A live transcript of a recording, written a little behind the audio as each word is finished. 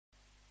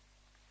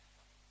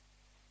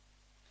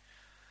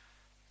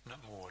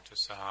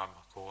tassa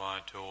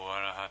bhagavato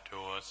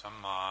arahato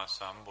samma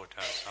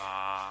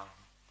sambuddhassa.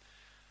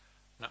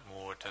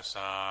 Namo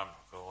tassa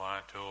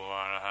bhagavato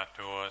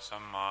arahato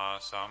samma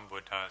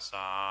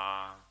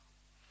sambuddhassa.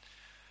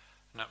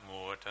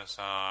 Namo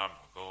tassa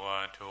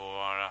bhagavato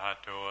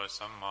arahato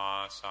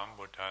samma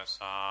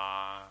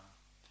sambuddhassa.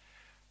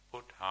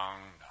 Buddhaṃ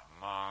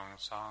dhammāṃ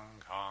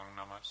saṅghāṃ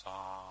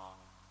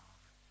namassāmi.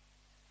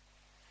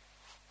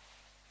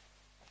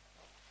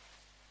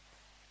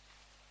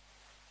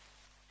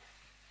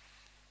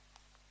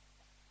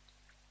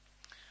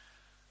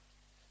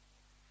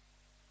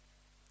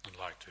 I'd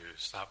like to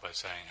start by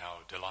saying how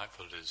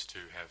delightful it is to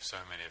have so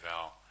many of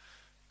our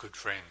good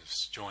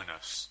friends join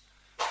us,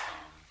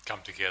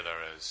 come together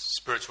as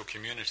spiritual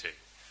community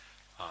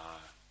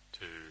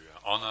to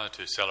honour,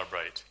 to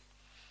celebrate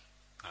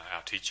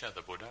our teacher,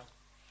 the Buddha.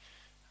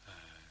 The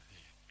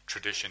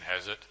tradition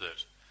has it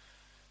that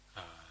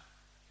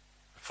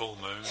the full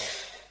moon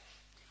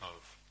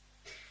of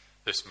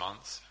this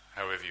month,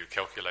 however you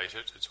calculate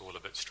it, it's all a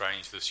bit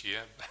strange this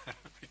year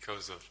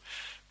because of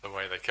the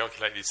way they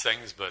calculate these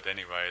things, but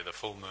anyway, the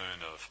full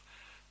moon of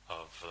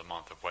the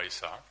month of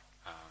Wesak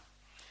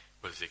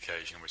was the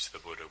occasion in which the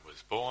Buddha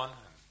was born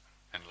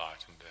and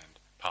enlightened and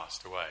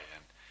passed away.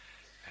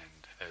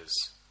 And as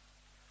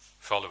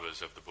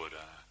followers of the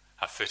Buddha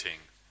are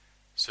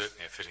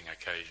certainly a fitting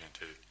occasion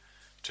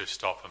to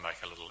stop and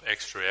make a little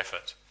extra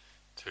effort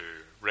to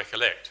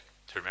recollect,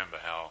 to remember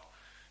how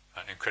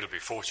incredibly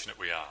fortunate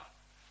we are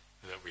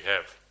that we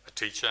have a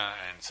teacher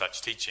and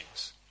such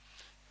teachings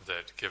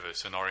that give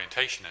us an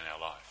orientation in our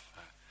life,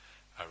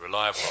 a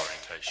reliable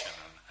orientation,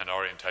 an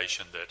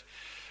orientation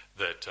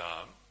that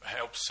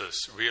helps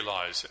us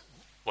realise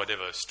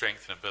whatever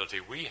strength and ability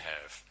we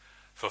have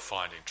for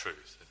finding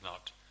truth. It's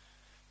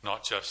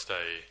not just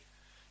a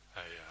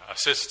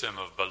system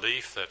of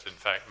belief that in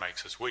fact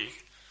makes us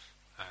weak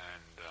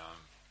and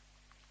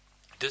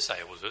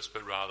disables us,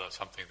 but rather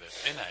something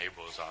that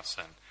enables us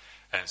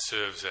and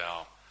serves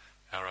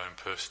our own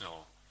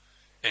personal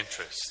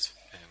interest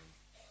in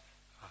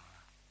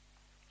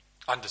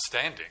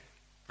understanding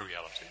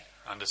reality,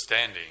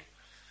 understanding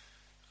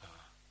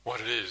what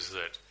it is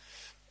that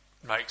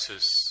makes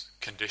us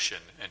condition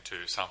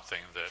into something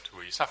that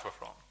we suffer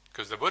from.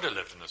 Because the Buddha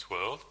lived in this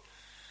world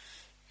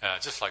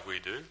just like we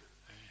do.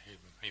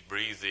 He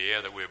breathed the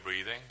air that we're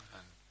breathing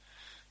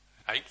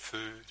and ate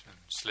food and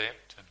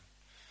slept and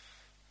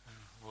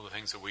all the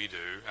things that we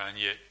do, and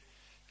yet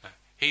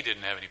he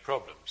didn't have any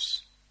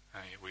problems,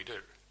 and yet we do.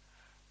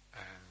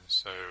 And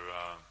so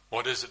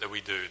what is it that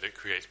we do that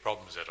creates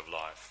problems out of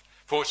life?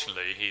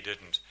 Fortunately, he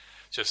didn't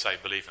just say,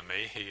 believe in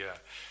me. He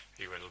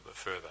went a little bit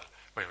further.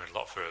 Well, he went a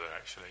lot further,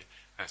 actually,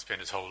 and spent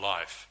his whole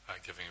life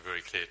giving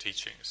very clear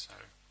teachings.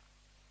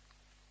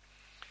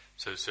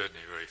 So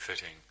certainly very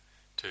fitting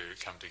to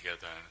come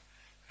together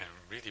and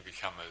really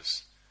become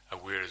as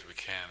aware as we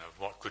can of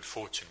what good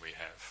fortune we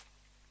have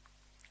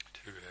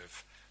to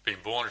have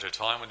been born at a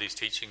time when these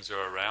teachings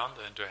are around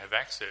and to have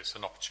access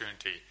and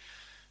opportunity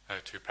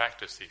to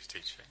practice these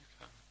teachings.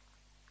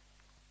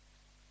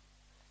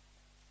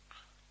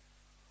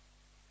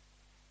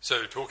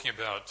 So talking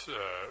about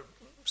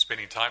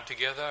spending time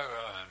together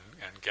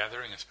and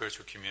gathering a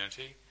spiritual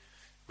community,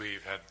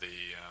 we've had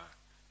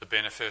the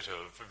benefit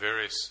of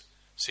various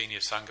senior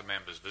Sangha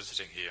members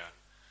visiting here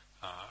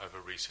over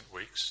recent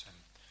weeks, and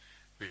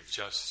we've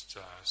just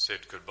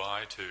said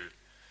goodbye to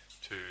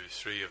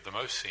three of the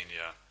most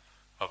senior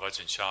of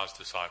Ajahn Chah's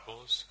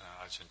disciples,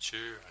 Ajahn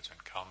Chu,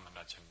 Ajahn Kam and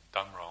Ajahn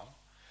Damrong.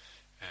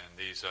 And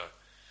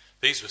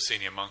these were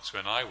senior monks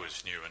when I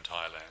was new in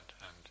Thailand,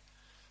 and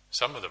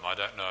some of them, I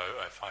don't know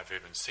if I've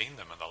even seen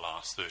them in the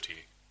last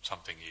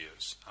 30-something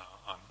years.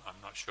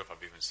 I'm not sure if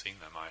I've even seen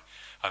them.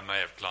 I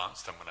may have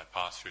glanced them when I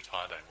passed through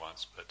Thailand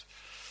once, but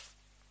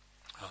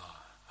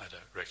I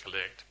don't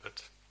recollect.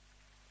 But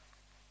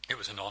it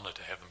was an honour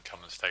to have them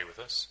come and stay with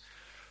us.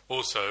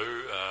 Also,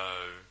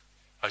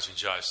 Ajahn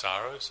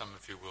Jayasaro, some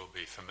of you will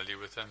be familiar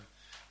with him,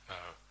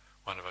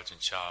 one of Ajahn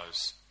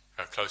Chah's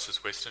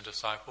closest Western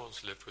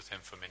disciples, lived with him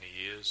for many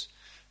years,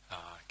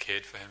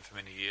 cared for him for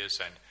many years,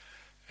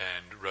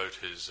 and wrote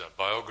his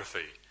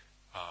biography,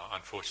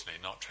 unfortunately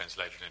not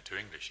translated into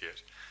English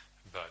yet,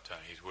 but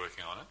he's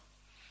working on it.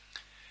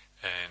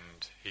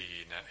 And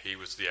he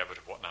was the abbot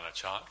of Wat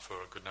Nanachat for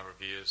a good number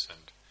of years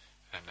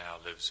and now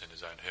lives in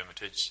his own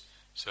hermitage.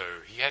 So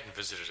he hadn't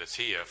visited us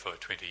here for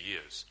 20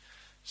 years,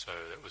 so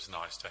it was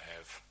nice to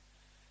have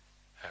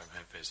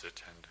him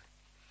visit. And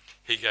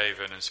he gave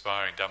an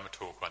inspiring Dhamma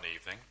talk one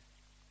evening,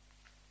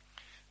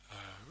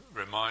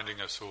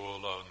 reminding us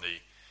all on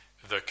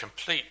the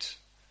complete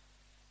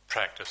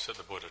practice that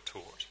the Buddha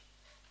taught.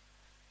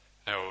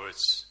 Now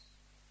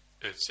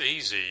it's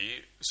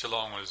easy, so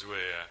long as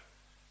we're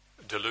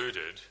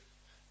deluded,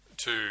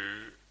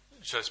 to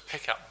just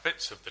pick up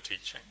bits of the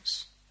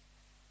teachings.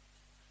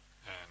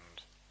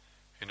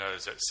 And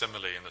there's that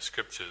simile in the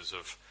scriptures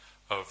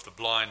of the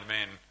blind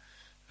men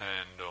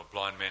or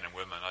blind men and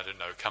women, I don't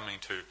know, coming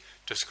to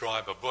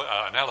describe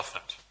an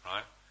elephant,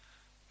 right?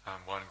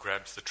 One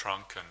grabs the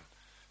trunk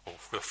or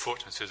with a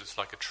foot and says it's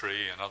like a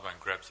tree, another one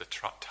grabs the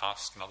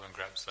tusk, another one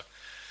grabs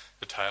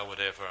the tail,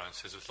 whatever, and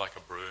says it's like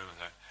a broom.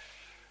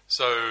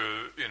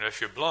 So,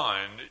 if you're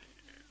blind,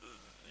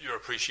 your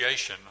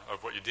appreciation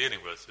of what you're dealing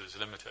with is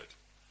limited.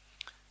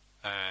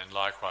 And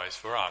likewise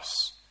for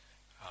us,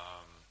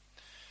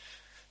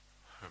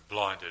 we're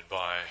blinded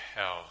by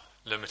our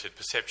limited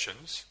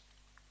perceptions,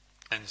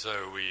 and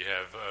so we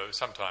have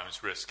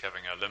sometimes risk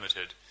having a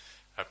limited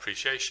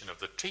appreciation of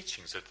the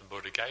teachings that the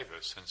Buddha gave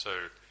us. And so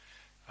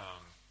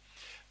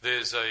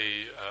there's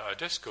a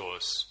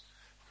discourse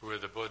where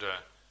the Buddha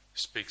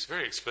speaks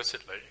very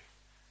explicitly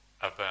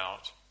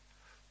about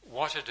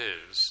what it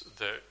is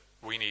that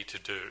we need to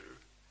do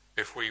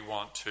if we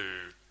want to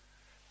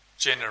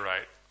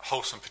generate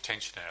wholesome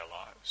potential in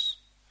our lives.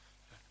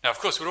 Now, of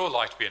course, we'd all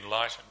like to be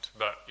enlightened,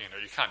 but,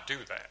 you can't do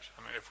that.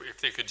 I mean, if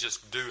they could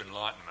just do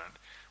enlightenment,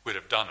 we'd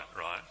have done it,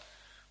 right?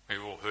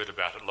 We've all heard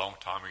about it a long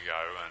time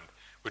ago, and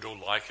we'd all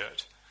like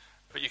it.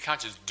 But you can't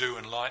just do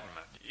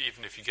enlightenment,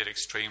 even if you get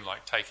extreme,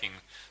 like taking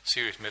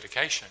serious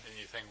medication, and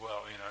you think,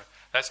 well,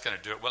 that's going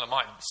to do it. Well, it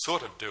might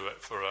sort of do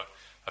it for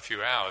a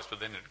few hours, but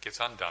then it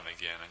gets undone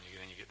again, and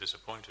then you get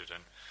disappointed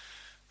and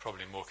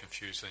probably more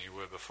confused than you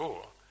were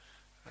before.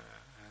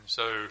 And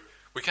so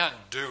we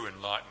can't do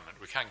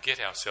enlightenment. We can't get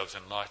ourselves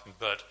enlightened,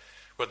 but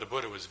what the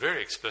Buddha was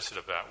very explicit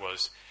about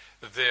was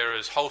there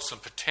is wholesome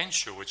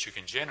potential which you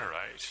can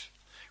generate,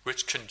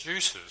 which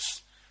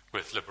conduces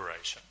with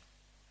liberation.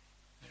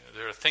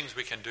 There are things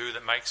we can do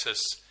that makes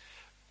us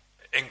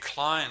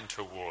inclined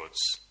towards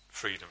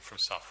freedom from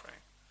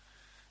suffering.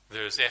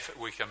 There's effort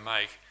we can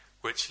make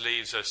which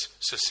leaves us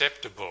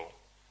susceptible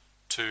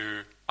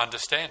to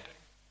understanding,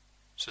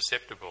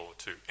 susceptible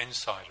to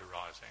insight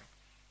arising.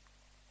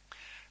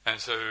 And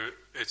so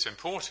it's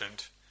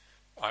important,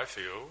 I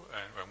feel,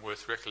 and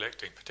worth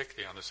recollecting,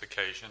 particularly on this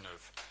occasion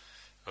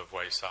of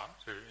Wesak,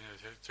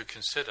 to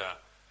consider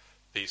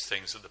these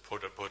things that the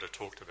Buddha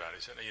talked about.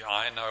 He said,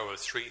 I know of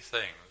three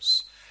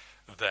things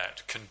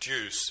that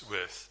conduce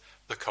with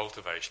the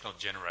cultivation or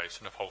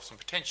generation of wholesome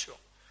potential.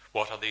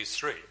 What are these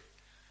three?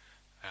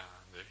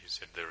 He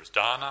said, there is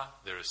dana,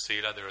 there is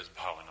sila, there is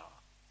bhavana.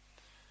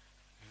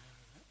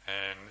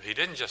 And he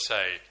didn't just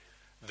say,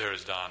 there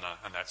is dana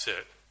and that's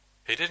it.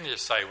 He didn't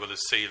just say, well,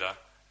 there's sila,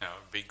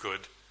 be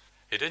good.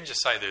 He didn't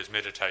just say there's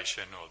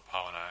meditation or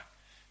bhavana.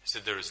 He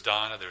said there is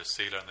dana, there is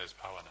sila, and there's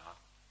bhavana.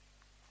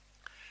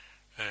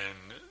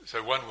 And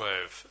so one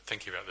way of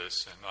thinking about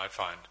this, and I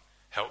find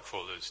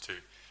helpful, is to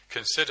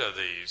consider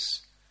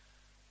these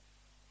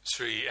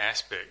three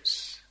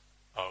aspects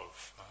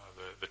of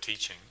the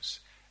teachings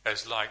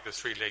as like the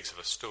three legs of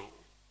a stool.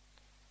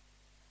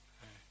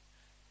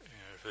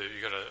 If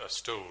you've got a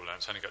stool and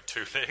it's only got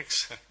two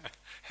legs,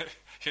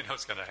 you know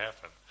what's going to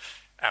happen.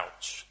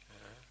 Ouch.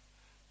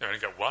 You've only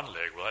got one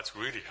leg, well, that's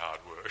really hard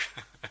work.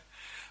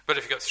 But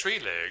if you've got three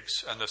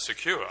legs and they're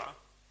secure,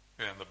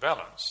 and they're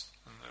balanced,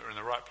 and they're in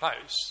the right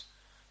place,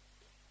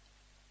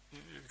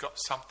 you've got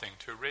something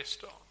to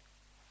rest on.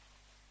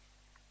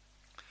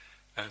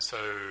 And so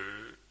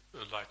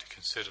I'd like to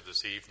consider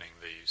this evening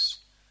these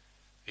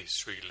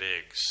three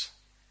legs,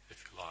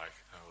 if you like,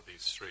 or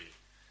these three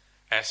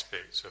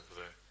aspects of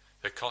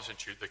that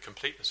constitute the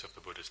completeness of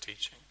the Buddha's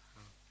teaching.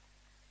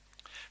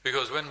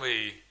 Because when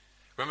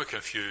we're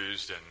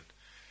confused and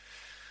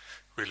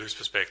we lose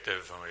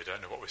perspective and we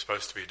don't know what we're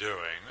supposed to be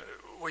doing,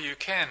 well, you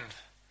can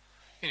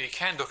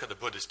look at the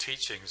Buddha's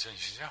teachings and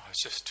you say, oh,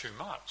 it's just too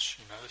much.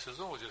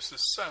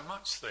 There's so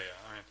much there.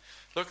 I mean,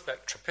 look at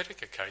that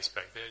Tripitaka case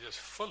back there, just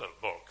full of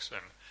books.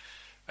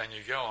 And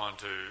you go on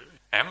to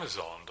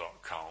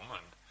Amazon.com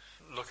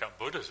and look up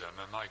Buddhism,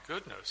 and my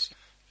goodness,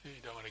 you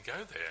don't want to go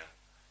there.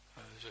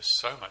 There's just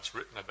so much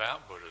written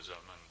about Buddhism,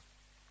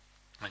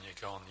 and you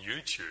go on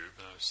YouTube,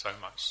 and there's so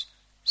much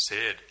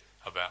said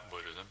about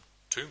Buddhism,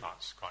 too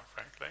much, quite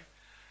frankly.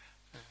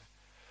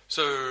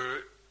 So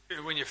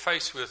when you're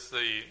faced with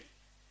the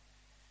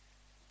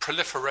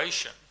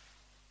proliferation,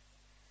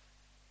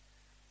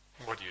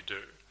 what do?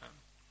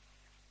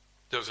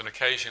 There was an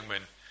occasion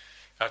when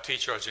our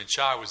teacher Ajahn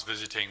Chah was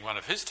visiting one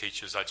of his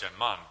teachers, Ajahn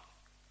Mun,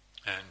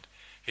 and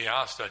he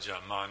asked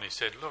Ajahn Mun, he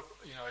said, look,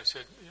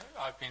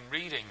 I've been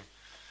reading,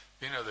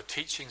 the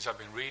teachings, I've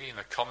been reading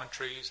the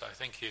commentaries. I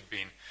think he had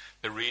been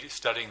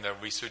studying the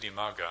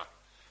Visuddhimagga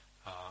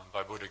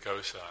by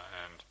Buddhaghosa,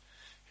 and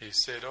he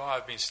said,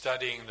 I've been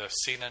studying the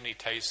Sila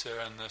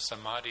Nitesa and the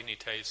Samadhi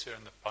Nitesa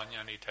and the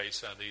Panya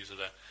Nitesa. These are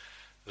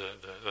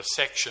the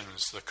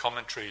sections, the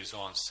commentaries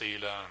on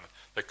Sila and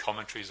the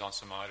commentaries on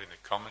Samadhi and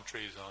the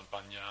commentaries on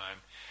Panya. And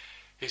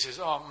he says,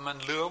 man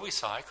lua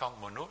visai kong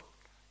manut,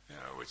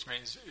 which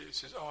means, he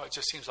says, it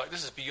just seems like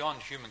this is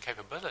beyond human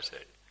capability.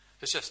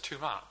 It's just too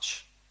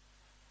much.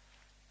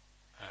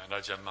 And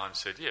Ajahn Mun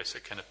said, yes,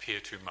 it can appear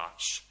too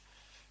much.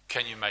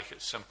 Can you make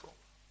it simple?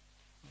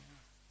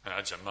 And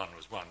Ajahn Mun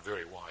was one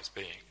very wise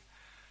being.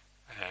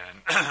 And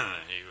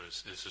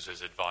this was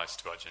his advice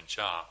to Ajahn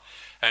Chah.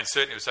 And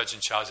certainly it was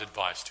Ajahn Chah's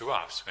advice to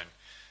us. When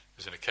there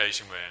was an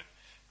occasion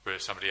where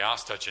somebody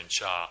asked Ajahn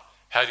Chah,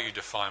 how do you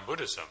define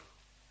Buddhism?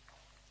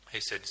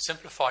 He said,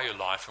 simplify your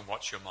life and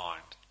watch your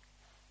mind.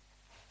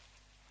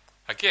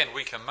 Again,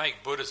 we can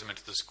make Buddhism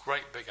into this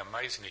great, big,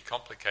 amazingly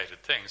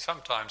complicated thing,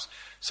 sometimes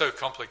so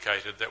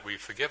complicated that we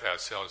forgive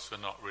ourselves for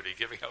not really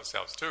giving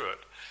ourselves to it.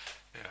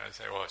 You know,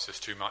 say, oh, it's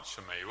just too much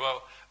for me.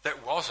 Well,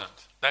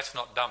 that's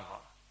not Dhamma.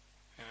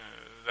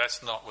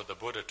 That's not what the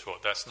Buddha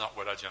taught. That's not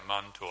what Ajahn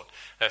Mun taught.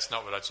 That's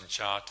not what Ajahn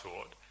Chah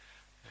taught.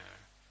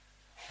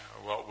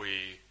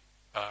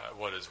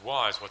 What is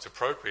wise, what's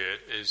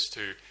appropriate, is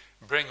to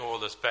bring all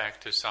this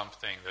back to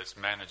something that's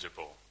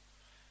manageable.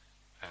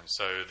 And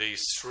so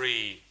these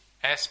three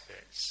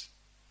aspects,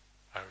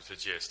 I would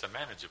suggest, are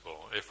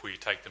manageable if we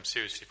take them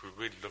seriously, if we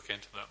really look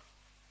into them.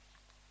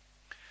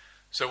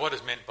 So what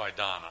is meant by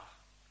dana?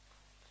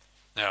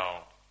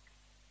 Now,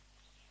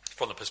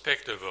 from the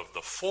perspective of the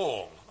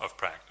form of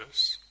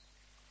practice,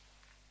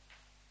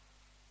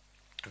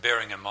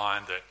 bearing in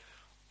mind that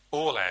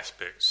all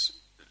aspects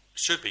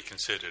should be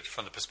considered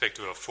from the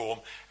perspective of form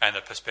and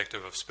the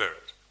perspective of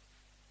spirit.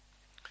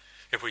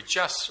 If we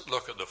just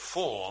look at the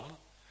form,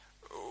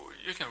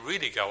 you can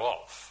really go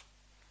off.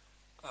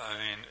 I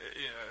mean,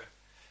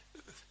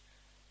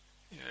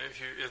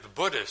 if the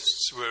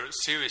Buddhists were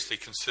seriously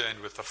concerned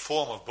with the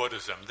form of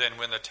Buddhism, then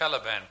when the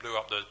Taliban blew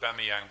up those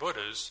Bamiyang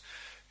Buddhas,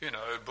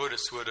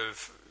 Buddhists would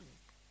have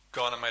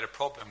gone and made a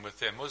problem with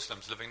their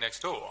Muslims living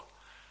next door.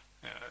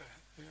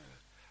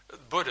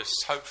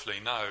 Buddhists hopefully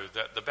know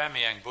that the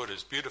Bamiyang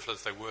Buddhas, beautiful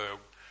as they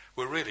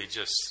were really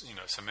just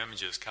some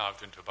images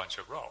carved into a bunch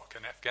of rock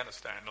in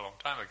Afghanistan a long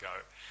time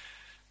ago.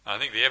 I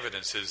think the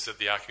evidence is that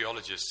the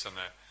archaeologists and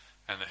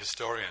the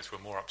historians were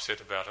more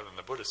upset about it than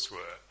the Buddhists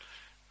were,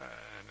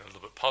 and a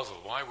little bit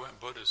puzzled. Why weren't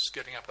Buddhists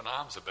getting up in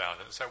arms about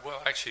it? And so,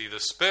 well, actually, the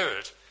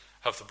spirit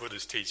of the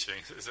Buddha's teaching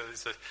is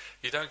that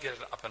you don't get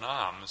up in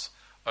arms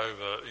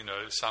over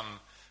some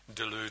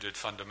deluded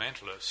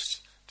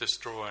fundamentalist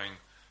destroying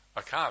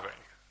a carving.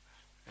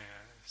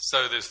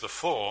 So there's the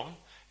form.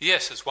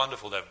 Yes, it's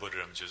wonderful to have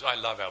Buddha images. I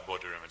love our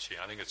Buddha image here.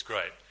 I think it's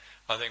great.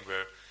 I think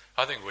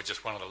we're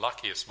just one of the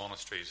luckiest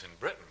monasteries in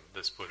Britain,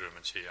 this Buddha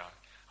image here.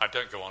 I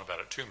don't go on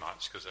about it too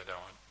much because I don't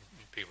want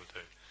people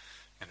to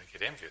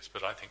get envious,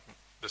 but I think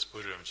this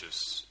Buddha image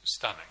is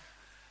stunning,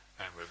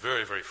 and we're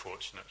very, very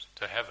fortunate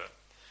to have it.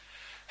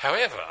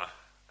 However,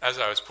 as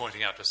I was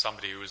pointing out to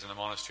somebody who was in the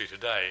monastery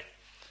today,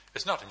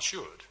 it's not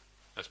insured,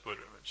 this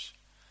Buddha image.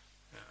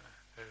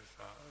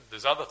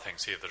 There's other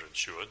things here that are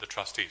insured. The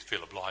trustees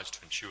feel obliged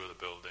to insure the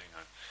building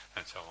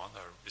and so on.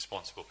 They're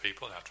responsible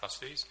people, our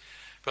trustees.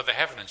 But they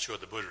haven't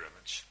insured the Buddha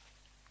image.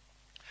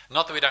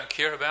 Not that we don't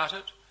care about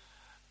it.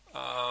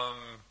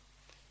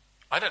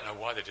 I don't know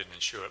why they didn't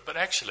insure it, but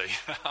actually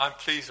I'm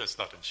pleased it's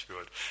not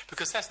insured,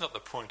 because that's not the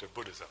point of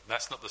Buddhism.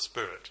 That's not the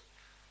spirit.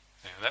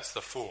 That's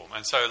the form.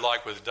 And so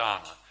like with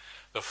dana,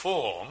 the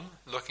form,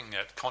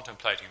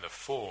 contemplating the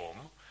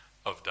form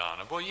of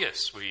dana, well,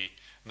 yes, we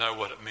know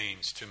what it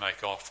means to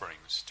make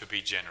offerings, to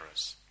be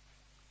generous.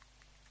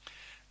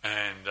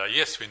 And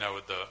yes,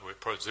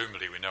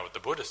 presumably we know what the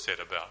Buddha said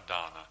about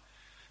dana.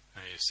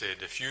 And he said,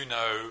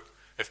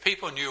 if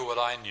people knew what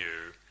I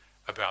knew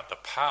about the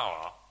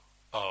power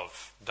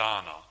of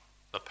dana,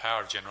 the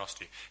power of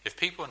generosity, if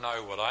people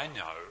know what I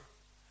know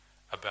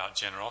about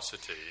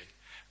generosity,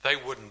 they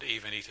wouldn't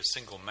even eat a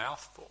single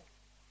mouthful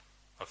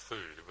of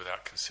food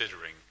without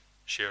considering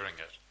sharing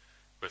it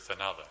with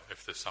another,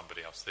 if there's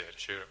somebody else there to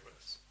share it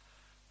with.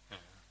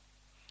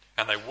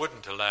 And they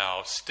wouldn't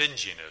allow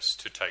stinginess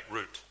to take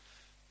root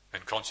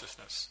in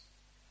consciousness.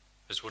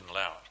 Just wouldn't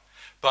allow it.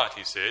 But,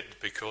 he said,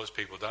 because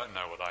people don't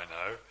know what I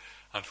know,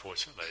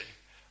 unfortunately,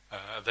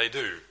 they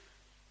do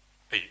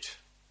eat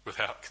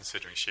without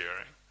considering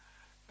sharing.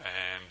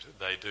 And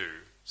they do,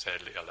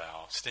 sadly,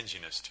 allow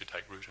stinginess to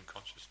take root in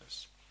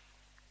consciousness.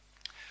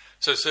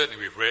 So certainly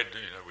we've read,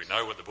 we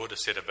know what the Buddha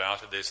said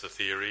about it. There's the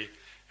theory,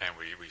 and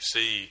we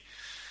see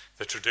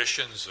the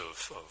traditions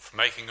of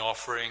making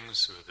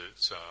offerings, whether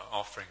it's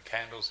offering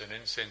candles and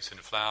incense and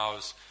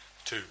flowers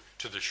to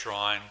the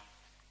shrine,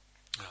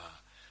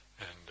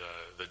 and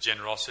the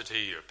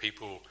generosity of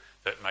people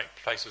that make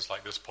places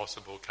like this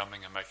possible,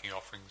 coming and making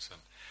offerings,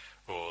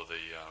 or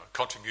the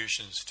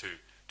contributions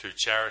to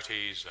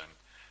charities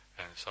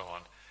and so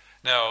on.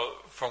 Now,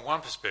 from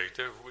one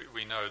perspective,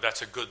 we know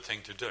that's a good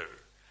thing to do.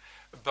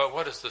 But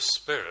what is the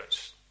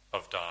spirit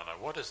of dana?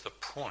 What is the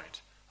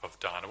point of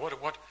dana?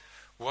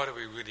 What are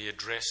we really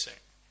addressing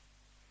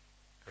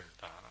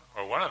with dana?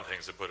 Well, one of the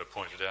things the Buddha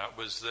pointed out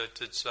was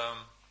that it's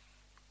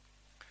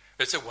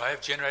a way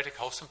of generating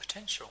wholesome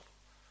potential.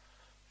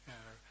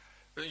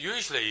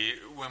 Usually,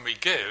 when we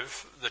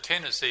give, the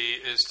tendency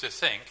is to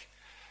think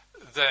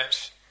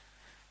that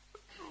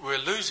we're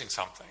losing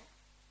something.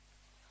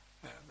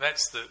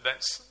 That's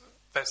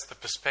the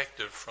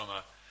perspective from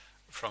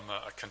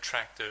a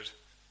contracted,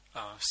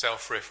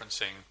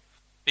 self-referencing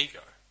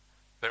ego.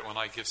 That when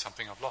I give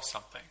something, I've lost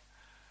something.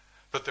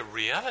 But the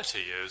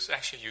reality is,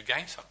 actually, you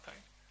gain something.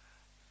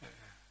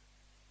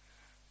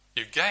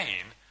 You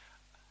gain,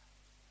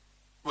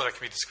 well, it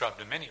can be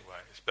described in many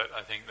ways, but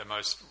I think the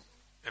most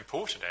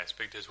important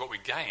aspect is what we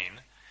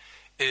gain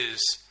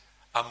is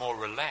a more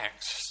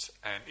relaxed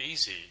and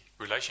easy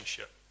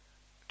relationship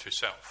to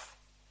self.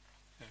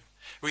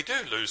 We do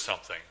lose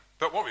something,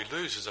 but what we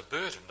lose is a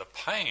burden, the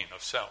pain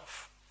of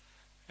self.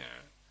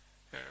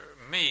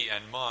 Me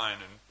and mine,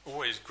 and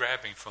always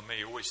grabbing for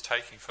me, always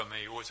taking for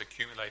me, always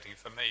accumulating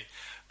for me.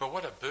 But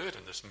what a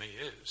burden this me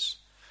is.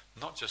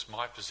 Not just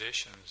my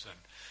possessions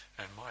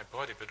and my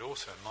body, but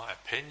also my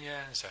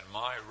opinions and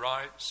my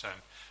rights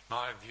and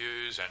my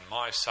views and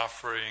my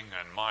suffering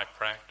and my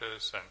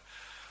practice and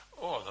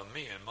the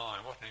me and mine.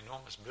 What an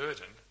enormous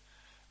burden.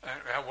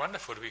 And how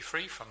wonderful to be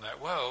free from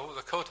that. Well,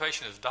 the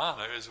cultivation of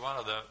dana is one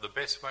of the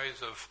best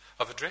ways of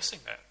addressing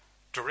that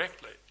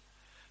directly.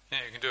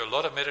 You can do a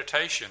lot of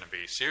meditation and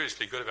be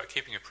seriously good about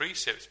keeping your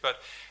precepts, but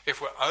if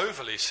we're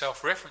overly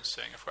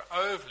self-referencing, if we're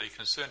overly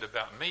concerned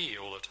about me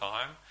all the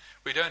time,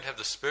 we don't have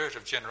the spirit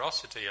of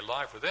generosity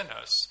alive within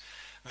us,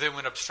 then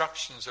when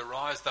obstructions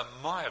arise, they're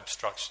my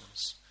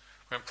obstructions.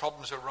 When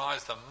problems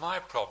arise, they're my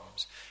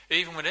problems.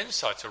 Even when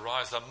insights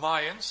arise, they're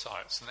my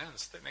insights. And then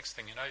the next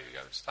thing you know, you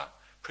go start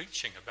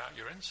preaching about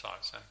your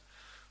insights. And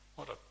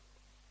what an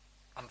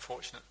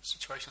unfortunate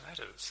situation that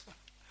is.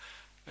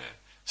 Yeah.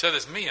 So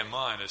this me and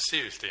mine is a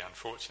seriously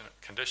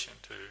unfortunate condition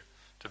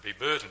to be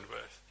burdened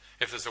with.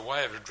 If there's a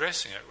way of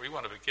addressing it, we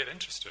want to get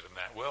interested in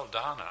that. Well,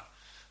 dana,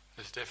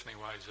 there's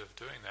definitely ways of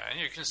doing that. And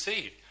you can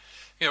see,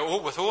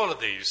 with all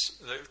of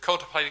these,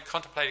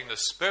 contemplating the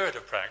spirit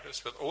of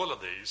practice with all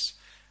of these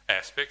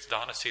aspects,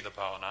 dana, sila,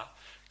 bhavana,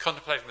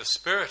 contemplating the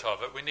spirit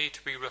of it, we need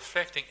to be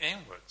reflecting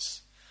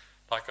inwards,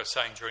 like I was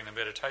saying during the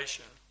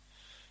meditation,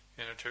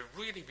 to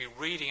really be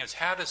reading as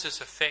how does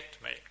this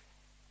affect me?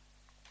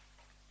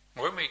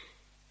 When we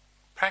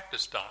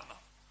practice dana,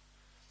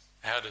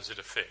 how does it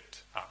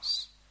affect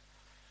us?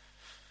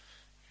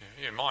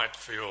 You might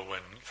feel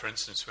when, for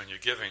instance, when you're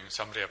giving,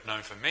 somebody I've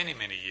known for many,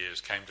 many years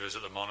came to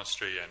visit the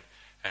monastery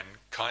and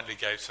kindly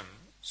gave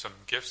some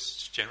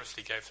gifts,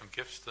 generously gave some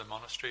gifts to the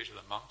monastery, to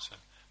the monks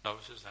and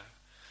novices.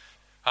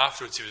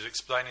 Afterwards he was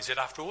explaining, he said,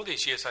 after all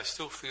these years I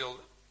still feel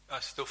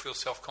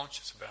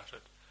self-conscious about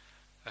it.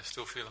 I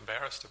still feel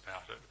embarrassed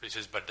about it. He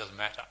says, but it doesn't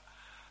matter,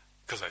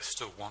 because I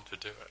still want to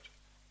do it.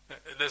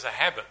 There's a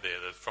habit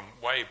there that from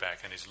way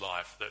back in his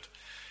life that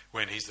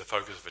when he's the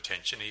focus of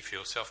attention, he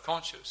feels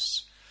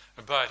self-conscious.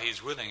 But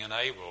he's willing and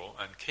able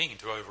and keen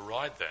to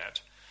override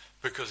that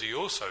because he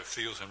also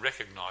feels and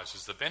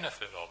recognises the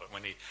benefit of it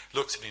when he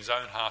looks in his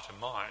own heart and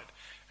mind.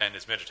 And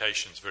his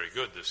meditation's very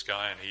good, this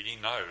guy, and he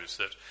knows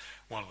that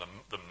one of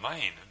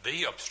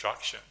the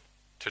obstruction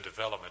to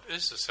development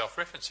is the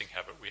self-referencing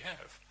habit we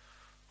have.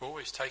 We're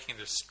always taking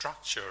the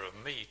structure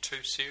of me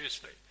too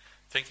seriously,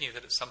 thinking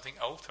that it's something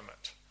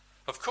ultimate.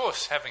 Of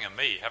course, having a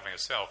me, having a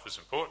self is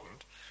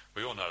important.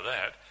 We all know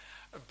that.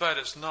 But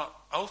it's not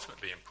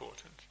ultimately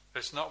important.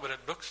 It's not what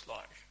it looks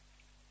like.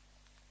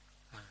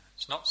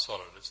 It's not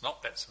solid. It's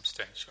not that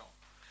substantial.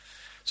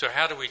 So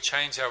how do we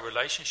change our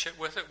relationship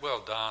with it?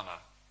 Well,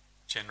 dana,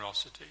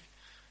 generosity,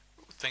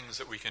 things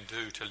that we can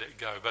do to let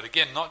go. But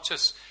again, not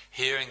just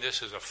hearing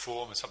this as a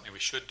form of something we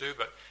should do,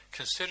 but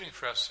considering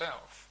for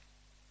ourselves.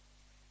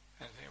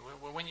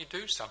 Well, when you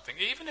do something,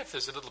 even if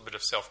there's a little bit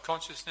of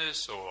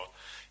self-consciousness or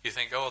you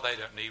think, they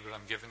don't need what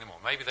I'm giving them, or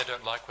maybe they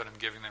don't like what I'm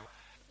giving them,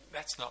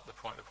 that's not the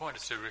point. The point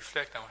is to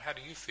reflect on how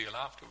do you feel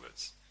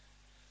afterwards.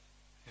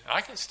 I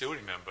can still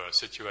remember a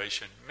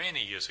situation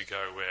many years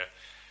ago where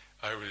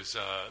I was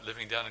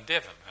living down in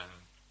Devon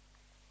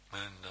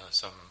and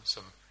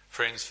some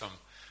friends from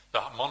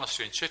the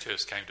monastery in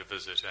Chithurst came to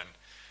visit and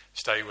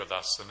stay with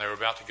us, and they were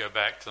about to go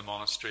back to the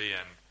monastery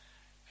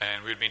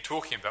and we'd been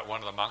talking about one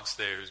of the monks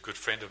there who's a good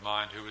friend of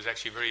mine who was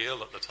actually very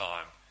ill at the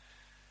time.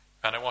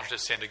 And I wanted to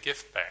send a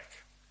gift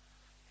back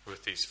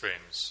with these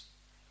friends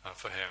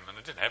for him. And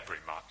I didn't have very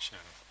much.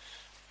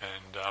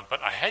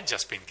 But I had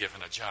just been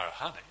given a jar of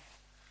honey.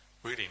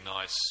 Really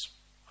nice,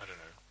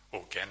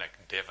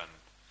 organic Devon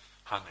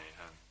honey.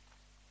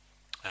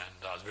 And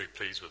I was very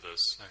pleased with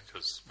this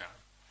because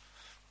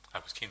I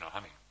was keen on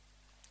honey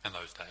in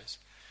those days.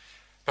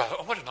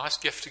 But what a nice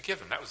gift to give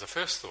him. That was the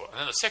first thought. And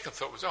then the second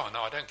thought was, I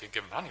don't get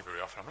given honey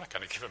very often. I'm not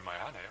going to give him my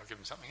honey. I'll give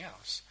him something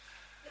else.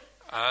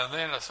 And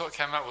then the thought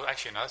came up, well,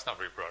 actually, no, that's not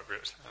very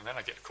appropriate. And then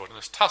I get caught in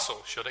this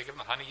tussle. Should I give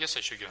him the honey? Yes,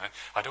 I should give him honey.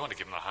 I don't want to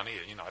give him the honey.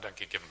 I don't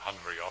get given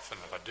honey very often.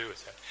 If I do,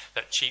 it's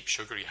that cheap,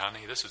 sugary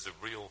honey. This is the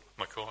real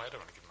McCoy. I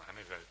don't want to give him the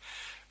honey.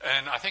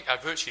 And I think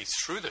I virtually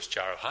threw this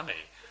jar of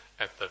honey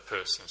at the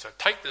person. So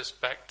take this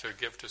back to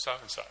give to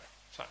so-and-so.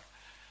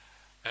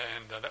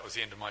 And that was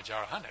the end of my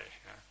jar of honey.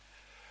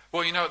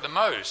 Well, at the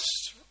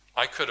most,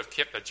 I could have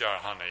kept that jar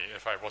of honey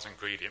if I wasn't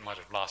greedy. It might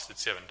have lasted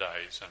 7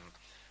 days,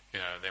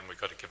 and then we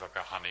got to give up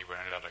our honey. We're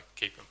only allowed to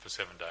keep them for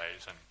 7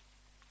 days, and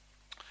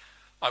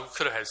I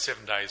could have had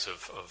 7 days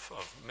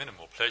of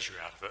minimal pleasure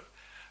out of it.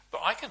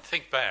 But I can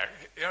think back.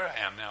 Here I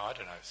am now,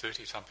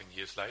 30-something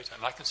years later,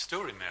 and I can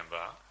still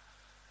remember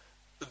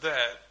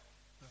that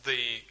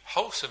the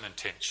wholesome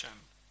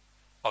intention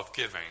of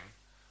giving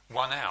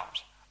won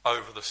out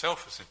over the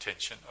selfish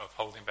intention of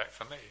holding back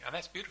for me, and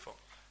that's beautiful.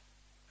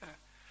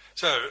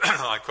 So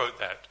I quote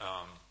that,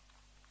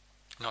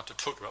 not to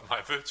talk about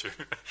my virtue,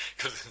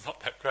 because it's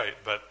not that great,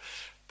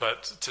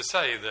 but to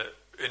say that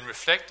in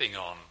reflecting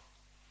on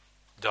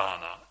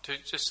dana,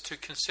 to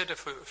consider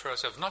for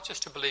ourselves, not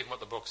just to believe what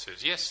the book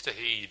says, yes, to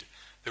heed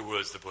the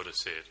words the Buddha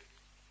said,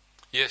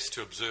 yes,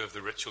 to observe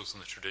the rituals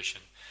and the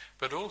tradition,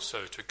 but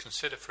also to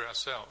consider for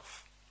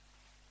ourselves.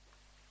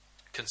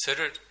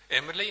 Consider it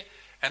inwardly,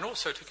 and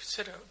also to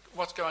consider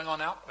what's going on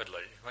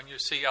outwardly. When you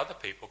see other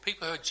people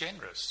who are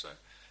generous,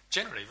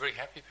 generally very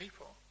happy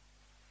people.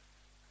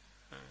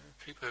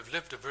 People who have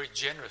lived a very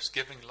generous,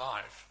 giving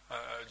life,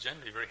 are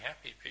generally very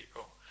happy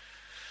people.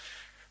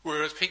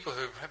 Whereas people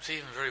who are perhaps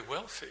even very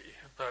wealthy,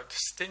 but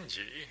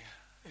stingy,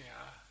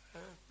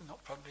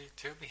 not probably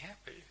terribly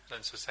happy.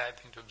 That's a sad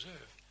thing to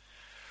observe.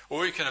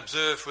 Or you can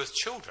observe with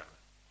children.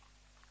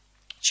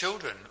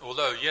 Children,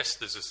 although yes,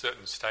 there's a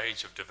certain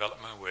stage of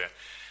development where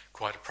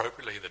quite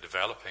appropriately they're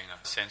developing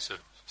a sense of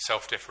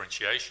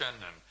self-differentiation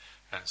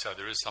and so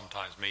there is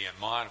sometimes me and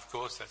mine, of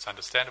course, that's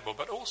understandable,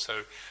 but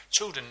also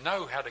children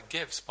know how to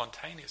give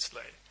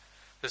spontaneously.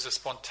 There's a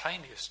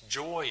spontaneous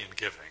joy in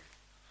giving.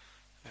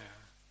 Yeah.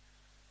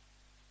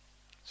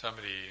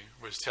 Somebody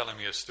was telling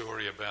me a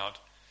story about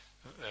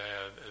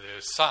their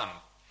son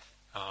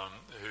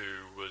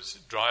who was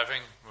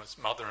driving, his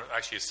mother,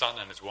 actually his son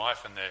and his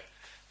wife and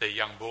their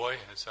young boy,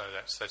 and so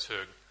that's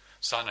her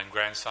son and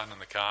grandson in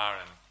the car,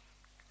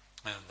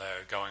 and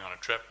they're going on a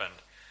trip, and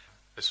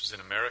this was in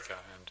America,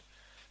 and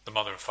the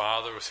mother and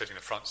father were sitting in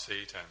the front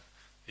seat and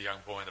the young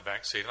boy in the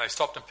back seat, and they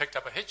stopped and picked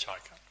up a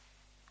hitchhiker.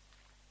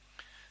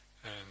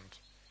 And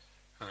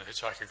the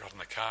hitchhiker got in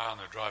the car and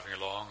they're driving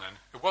along, and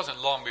it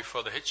wasn't long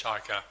before the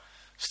hitchhiker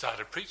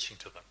started preaching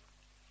to them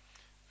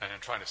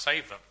and trying to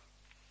save them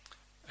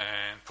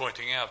and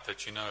pointing out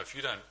that, if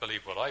you don't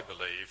believe what I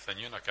believe, then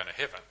you're not going to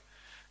heaven,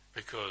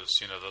 because,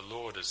 the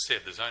Lord has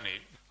said there's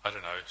only,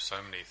 so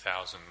many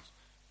thousand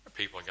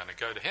people are going to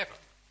go to heaven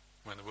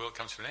when the world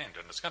comes to an end,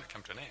 and it's going to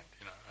come to an end,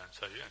 And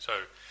so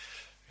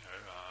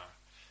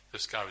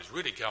this guy was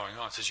really going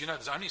on. Says,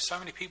 there's only so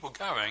many people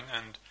going,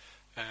 and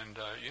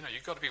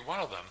you've got to be one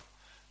of them.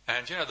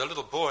 And the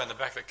little boy in the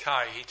back of the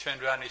car, he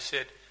turned around and he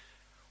said,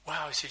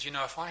 "Wow," he said,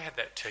 "if I had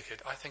that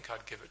ticket, I think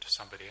I'd give it to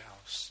somebody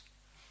else."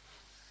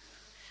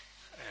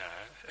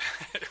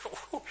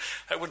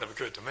 That wouldn't have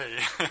occurred to me.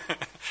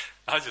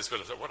 I just would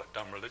have thought, what a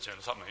dumb religion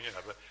or something,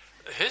 But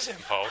his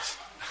impulse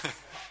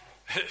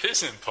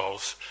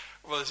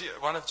was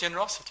one of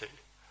generosity,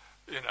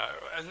 and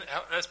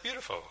that's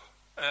beautiful.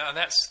 And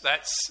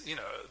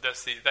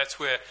that's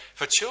where,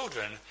 for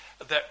children,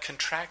 that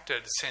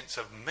contracted sense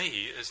of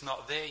me is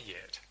not there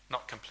yet,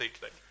 not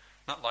completely.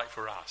 Not like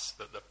for us,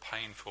 that the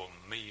painful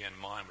me and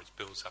mine which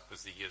builds up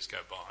as the years go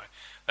by,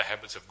 the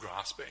habits of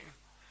grasping.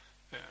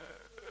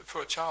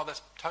 For a child,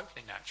 that's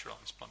totally natural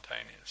and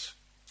spontaneous.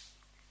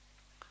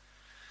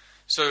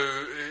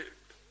 So,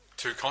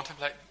 to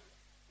contemplate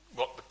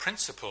what the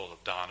principle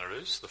of dana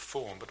is, the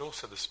form, but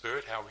also the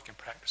spirit, how we can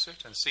practice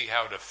it, and see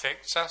how it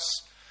affects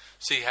us,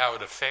 see how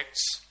it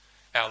affects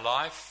our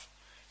life.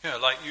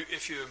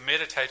 If you're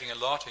meditating a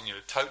lot and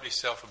you're totally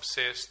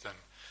self-obsessed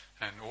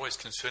and always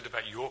concerned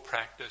about your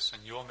practice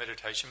and your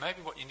meditation,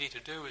 maybe what you need to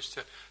do is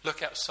to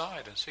look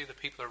outside and see the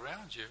people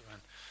around you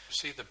and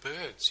see the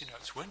birds.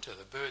 It's winter,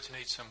 the birds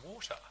need some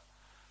water.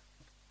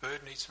 The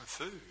bird needs some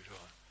food,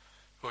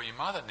 or your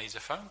mother needs a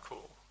phone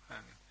call.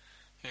 And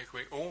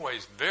we're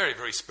always very,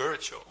 very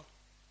spiritual,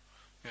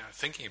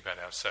 thinking about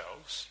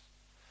ourselves,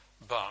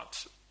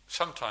 but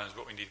sometimes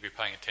what we need to be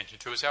paying attention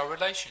to is our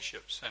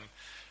relationships.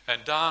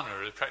 And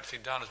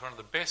practicing dana is one of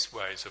the best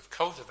ways of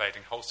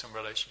cultivating wholesome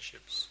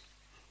relationships.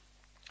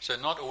 So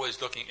not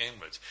always looking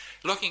inwards.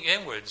 Looking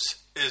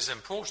inwards is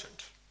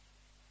important.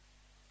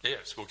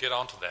 Yes, we'll get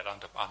onto that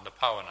under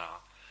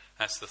Pāvana.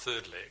 That's the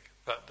third leg.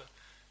 But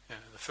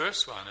the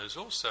first one is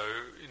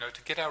also,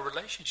 to get our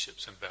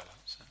relationships in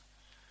balance.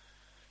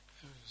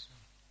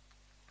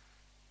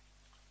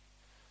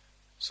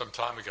 Some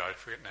time ago, I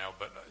forget now,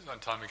 but some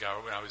time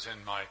ago when I was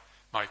in my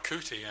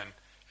kuti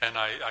and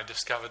I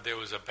discovered there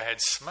was a bad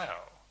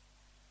smell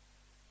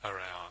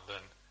around,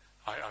 and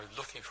I was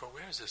looking for,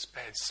 where is this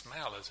bad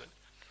smell? Is it,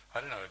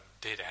 a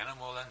dead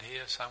animal in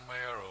here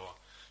somewhere, or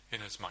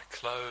it's my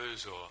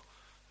clothes, or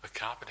the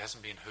carpet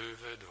hasn't been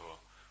hoovered, or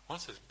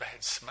what's this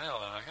bad smell?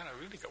 And I kind of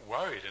really got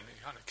worried and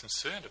kind of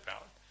concerned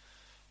about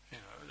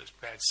this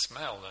bad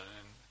smell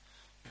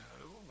and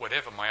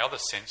whatever my other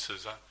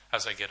senses.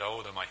 As I get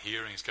older, my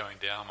hearing's going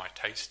down, my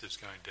taste is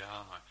going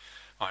down,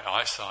 my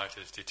eyesight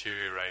is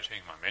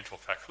deteriorating, my mental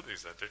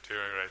faculties are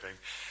deteriorating,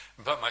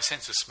 but my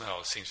sense of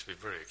smell seems to be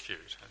very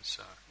acute, and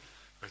so,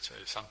 which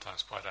is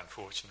sometimes quite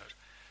unfortunate.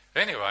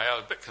 Anyway, I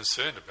was a bit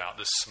concerned about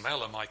the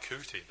smell of my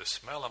kuti,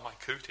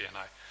 and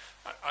I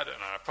don't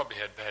know, I probably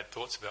had bad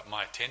thoughts about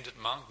my attendant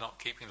monk not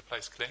keeping the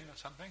place clean or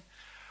something.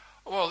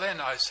 Well, then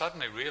I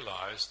suddenly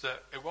realised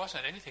that it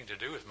wasn't anything to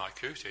do with my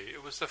kuti,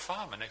 it was the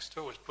farmer next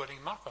door was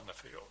putting muck on the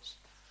fields.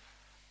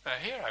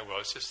 Here I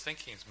was just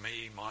thinking, it's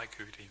me, my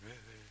kuti.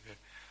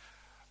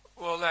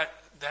 Well,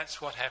 that's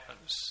what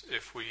happens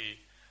if we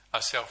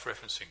are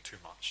self-referencing too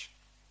much.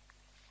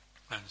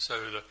 And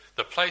so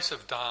the place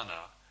of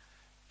dana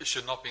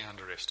should not be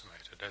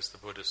underestimated, as the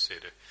Buddha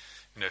said.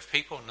 If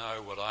people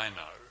know what I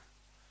know,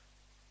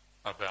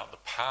 about the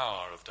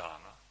power of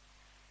dana,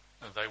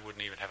 they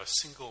wouldn't even have a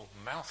single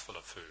mouthful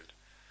of food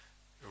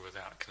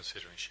without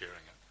considering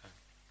sharing it.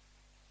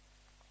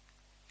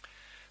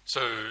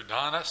 So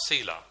dana,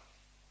 sila.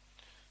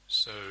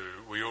 So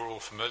we are all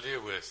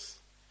familiar with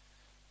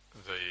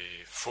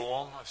the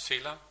form of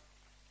sila,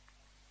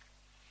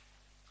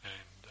 and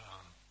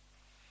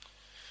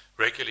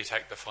regularly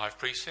take the 5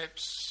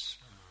 precepts,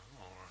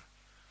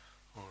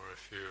 or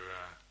if you're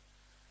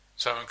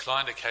so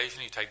inclined,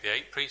 occasionally take the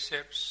 8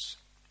 precepts,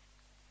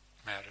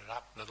 add it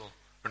up, little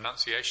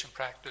renunciation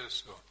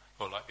practice,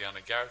 or like the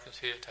Anagarikas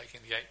here,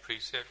 taking the 8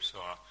 precepts,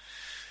 or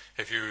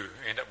if you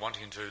end up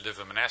wanting to live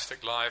a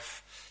monastic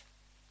life,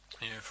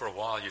 for a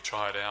while you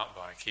try it out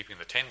by keeping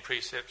the 10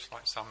 precepts,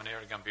 like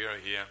Samanera Gambhira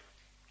here,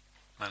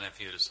 and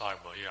if you decide,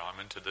 well, yeah, I'm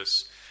into this,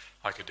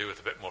 I could do with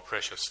a bit more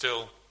pressure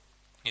still,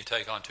 you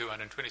take on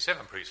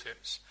 227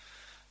 precepts,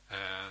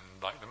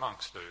 and like the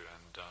monks do,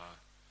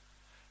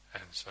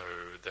 and so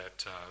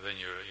that then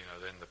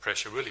then the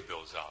pressure really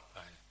builds up,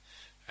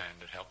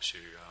 and it helps you.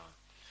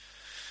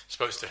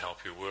 Supposed to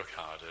help you work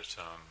hard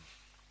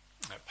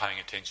at paying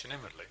attention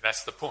inwardly.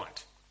 That's the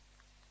point.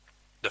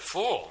 The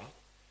form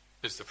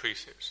is the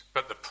precepts,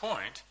 but the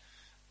point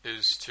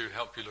is to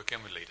help you look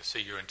inwardly, to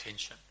see your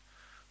intention.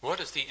 What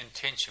is the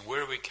intention?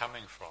 Where are we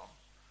coming from?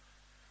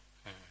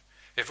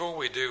 If all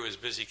we do is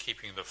busy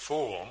keeping the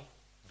form,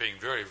 being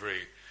very,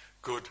 very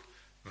good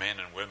men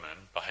and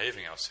women,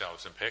 behaving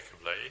ourselves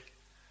impeccably,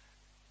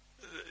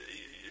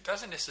 it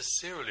doesn't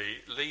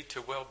necessarily lead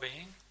to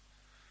well-being.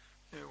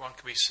 One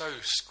can be so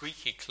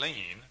squeaky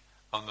clean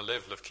on the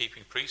level of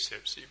keeping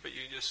precepts, but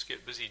you just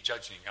get busy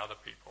judging other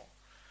people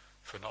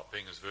for not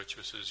being as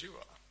virtuous as you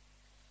are.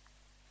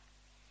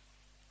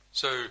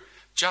 So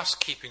just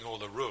keeping all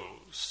the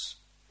rules,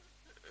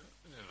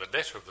 the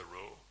letter of the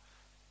rule,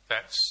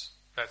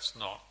 that's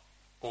not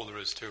all there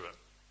is to it.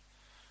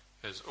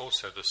 There's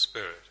also the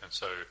spirit. And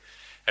so,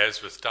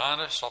 as with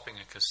dana, stopping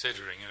and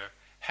considering,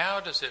 how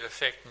does it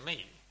affect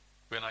me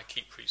when I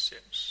keep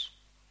precepts?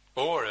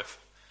 Or if,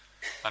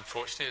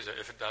 unfortunately,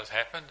 if it does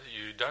happen that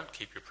you don't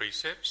keep your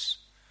precepts,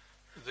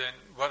 then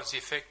what is the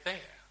effect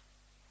there?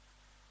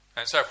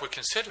 And so if we're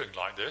considering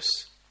like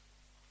this,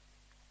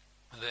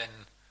 then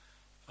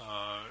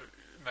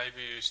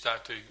maybe you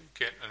start to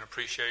get an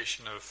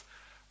appreciation of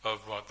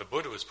what the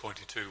Buddha was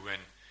pointing to when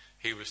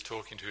he was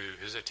talking to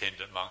his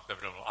attendant monk, the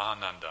Venerable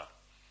Ananda.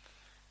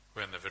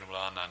 When the Venerable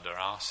Ananda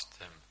asked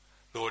him,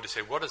 Lord, he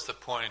said, what is the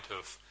point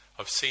of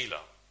sila?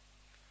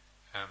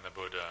 And the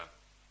Buddha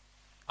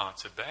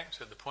answered back,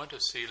 said the point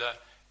of sila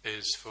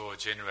is for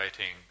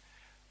generating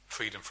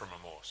freedom from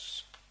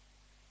remorse.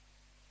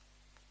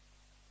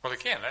 Well,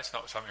 again, that's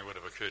not something that would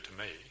have occurred to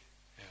me.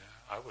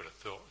 I would have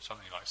thought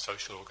something like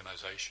social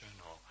organisation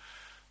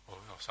or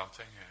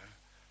something.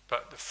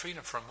 But the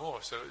freedom from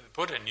remorse, so the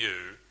Buddha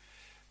knew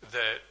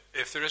that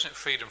if there isn't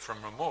freedom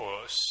from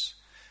remorse,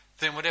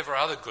 then whatever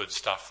other good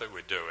stuff that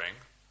we're doing,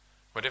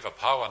 whatever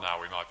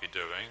bhavana we might be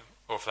doing,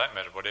 or for that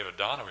matter, whatever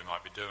dana we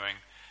might be doing,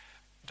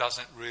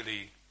 doesn't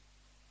really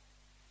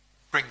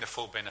bring the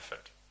full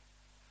benefit.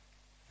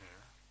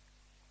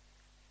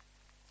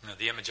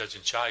 The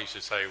Yamajajin Cha used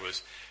to say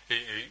was,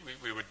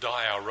 we would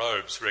dye our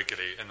robes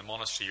regularly. In the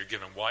monastery you're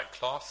given white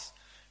cloth,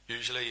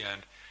 usually,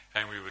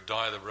 and we would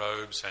dye the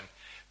robes.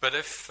 But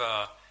if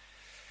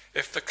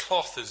the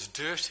cloth is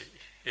dirty,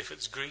 if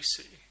it's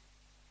greasy,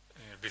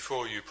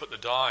 before you put the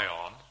dye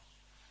on,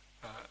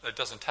 it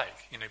doesn't take.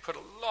 You put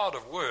a lot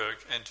of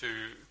work into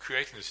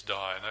creating this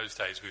dye. In those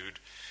days we would,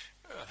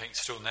 I think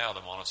still now the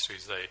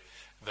monasteries,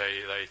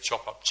 they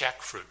chop up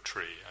jackfruit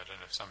tree. I don't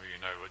know if some of you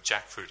know what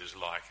jackfruit is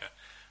like,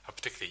 a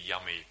particularly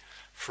yummy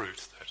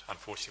fruit that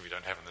unfortunately we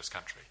don't have in this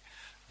country.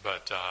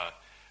 But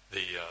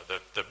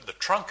the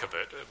trunk of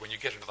it, when you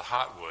get into the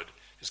heartwood,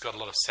 it's got a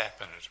lot of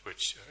sap in it,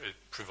 which it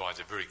provides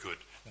a very good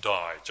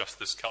dye, just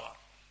this colour.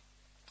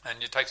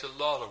 And it takes a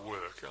lot of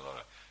work, a lot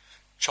of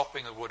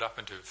chopping the wood up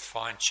into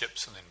fine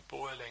chips and then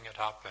boiling it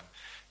up and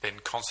then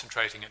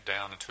concentrating it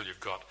down until you've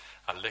got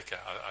a liquor,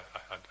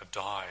 a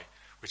dye,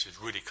 which is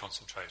really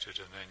concentrated,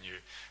 and then you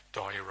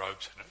dye your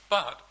robes in it.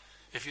 But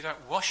if you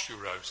don't wash your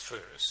robes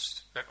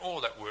first, then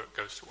all that work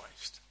goes to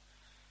waste.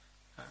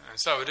 And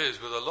so it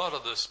is with a lot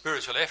of the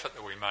spiritual effort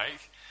that we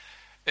make.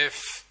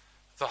 If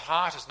the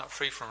heart is not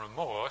free from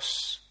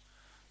remorse,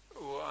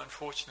 well,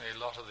 unfortunately, a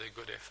lot of the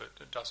good effort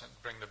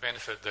doesn't bring the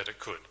benefit that it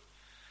could.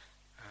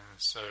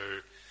 So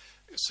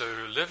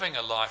living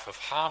a life of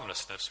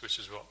harmlessness, which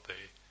is what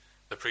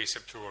the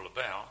precepts are all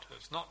about,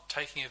 is not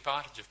taking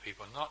advantage of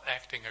people, not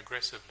acting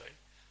aggressively,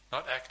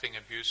 not acting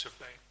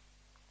abusively,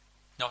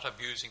 not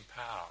abusing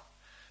power.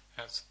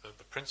 That's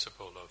the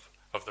principle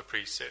of the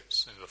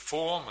precepts. The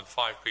form and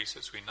 5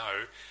 precepts we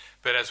know,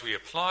 but as we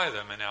apply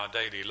them in our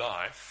daily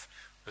life,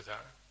 with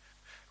our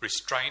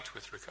restraint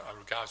with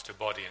regards to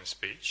body and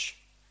speech,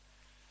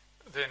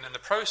 then in the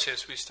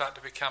process we start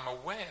to become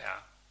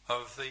aware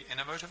of the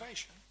inner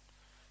motivation.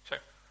 So,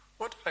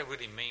 what did I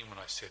really mean when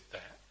I said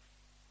that?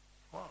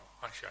 Well,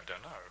 actually I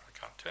don't know, I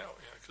can't tell,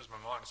 because my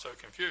mind is so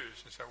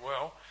confused. And so,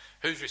 well,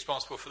 who's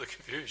responsible for the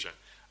confusion?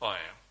 I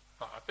am.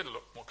 oh, I better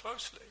look more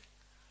closely.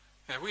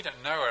 You know, we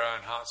don't know our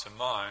own hearts and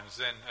minds,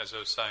 then, as I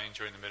was saying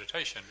during the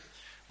meditation,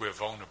 we're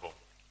vulnerable.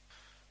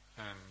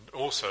 And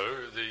also,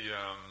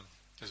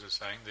 as I was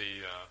saying,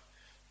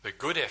 the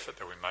good effort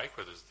that we make,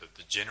 whether it's the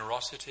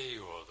generosity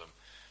or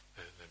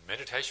the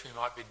meditation we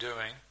might be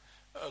doing,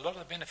 a lot of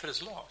the benefit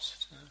is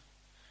lost.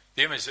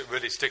 The image that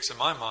really sticks in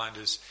my mind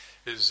is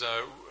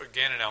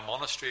again in our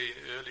monastery,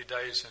 early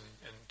days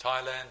in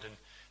Thailand, and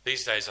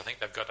these days I think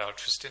they've got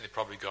electricity and they've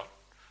probably got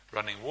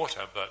running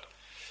water, but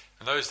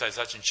in those days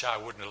Ajahn Chah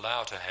wouldn't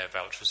allow to have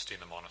electricity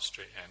in the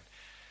monastery, and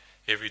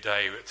every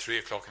day at 3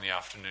 o'clock in the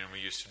afternoon we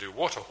used to do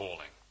water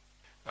hauling,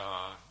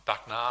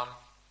 Dak Nam,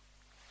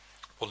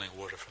 pulling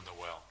water from the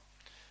well,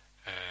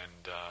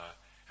 and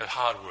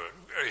hard work,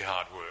 very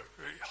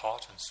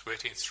hot and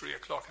sweaty, 3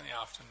 o'clock in the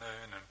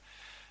afternoon,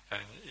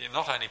 and you're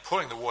not only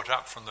pulling the water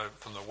up from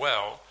the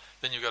well,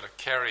 then you've got to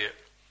carry it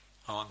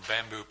on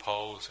bamboo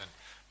poles and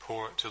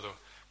pour it to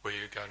where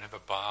you go and have a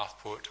bath,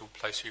 pour it to a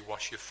place where you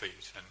wash your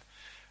feet, and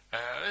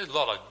there's a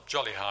lot of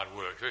jolly hard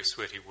work, very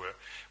sweaty work.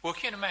 Well,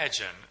 can you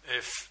imagine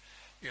if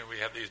we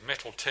have these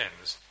metal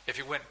tins, if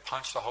you went and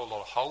punched a whole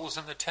lot of holes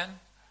in the tin?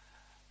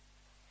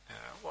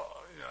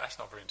 Well, that's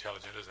not very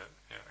intelligent, is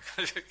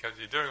it? Because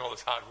you're doing all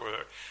this hard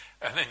work,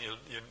 and then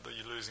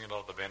you're losing a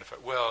lot of the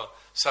benefit. Well,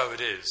 so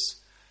it is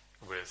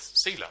with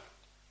sila,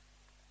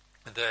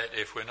 that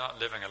if we're not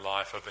living a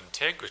life of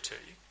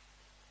integrity,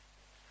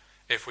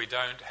 if we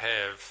don't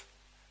have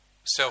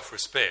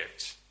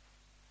self-respect,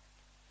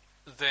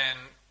 then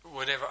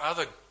whatever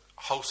other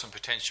wholesome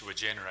potential we're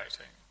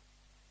generating,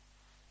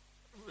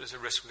 there's a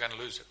risk we're going to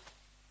lose it.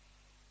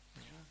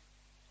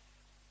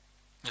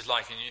 It's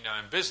like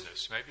in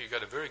business. Maybe you've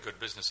got a very good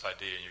business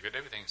idea and you've got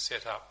everything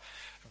set up,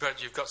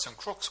 but you've got some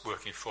crooks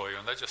working for you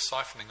and they're just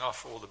siphoning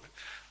off all the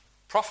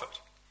profit.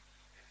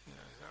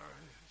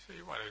 So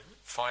you want to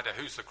find out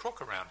who's the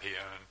crook around here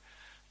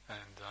and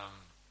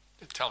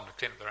tell them to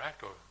clean up their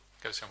act or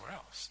go somewhere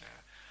else. Yeah.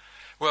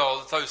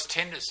 Well, those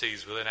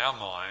tendencies within our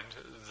mind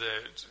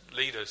that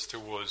lead us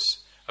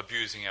towards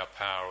abusing our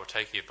power or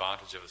taking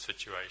advantage of a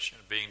situation,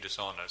 being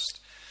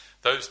dishonest,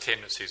 those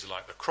tendencies are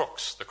like the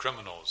crooks, the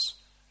criminals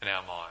in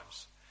our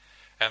minds.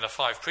 And the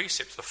 5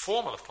 precepts, the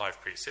form of the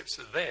 5 precepts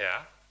are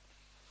there,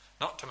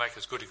 not to make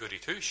us goody-goody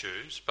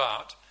two-shoes,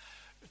 but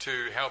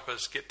to help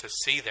us get to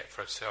see that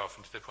for ourselves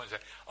and to the point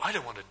that I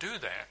don't want to do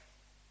that.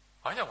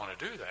 I don't want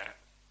to do that.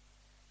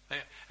 Yeah.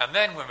 And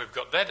then when we've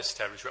got that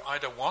established, where I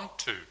don't want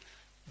to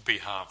be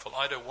harmful,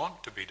 I don't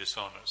want to be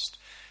dishonest,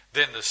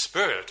 then the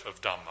spirit of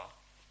Dhamma.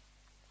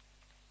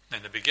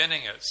 In the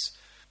beginning it's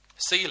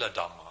Sila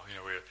Dhamma,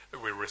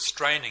 we're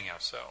restraining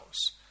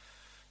ourselves.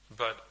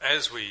 But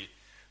as we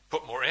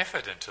put more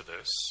effort into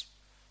this,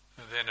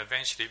 then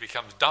eventually it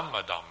becomes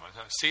Dhamma Dhamma.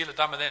 Sila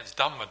Dhamma, then it's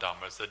Dhamma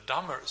Dhamma. It's the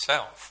Dhamma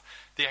itself,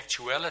 the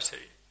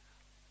actuality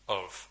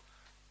of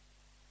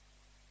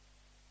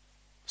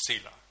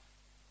Sila,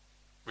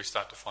 we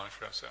start to find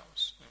for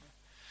ourselves.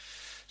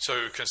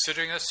 So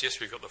considering this, yes,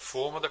 we've got the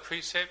form of the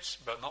precepts,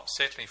 but not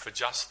settling for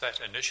just that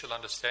initial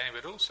understanding,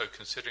 but also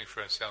considering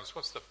for ourselves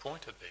what's the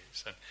point of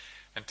these, and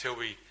until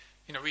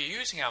we're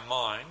using our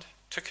mind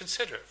to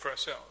consider it for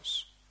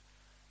ourselves.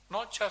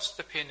 Not just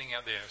depending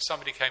out there.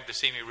 Somebody came to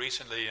see me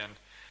recently and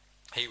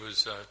he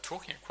was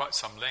talking at quite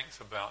some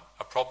length about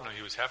a problem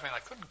he was having. I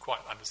couldn't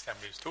quite understand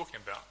what he was talking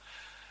about.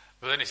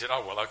 But then he said,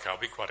 oh, well, okay, I'll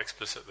be quite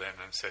explicit then.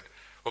 And said,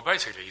 well,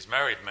 basically, he's a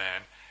married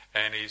man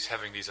and he's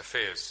having these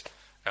affairs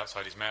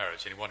outside his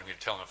marriage, and he wanted me to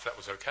tell him if that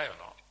was okay or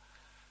not.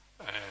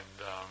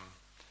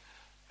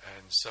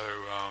 And so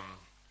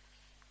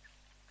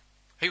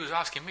he was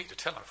asking me to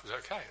tell him if it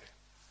was okay.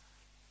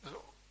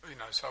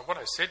 So what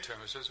I said to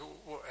him was,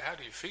 well, how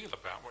do you feel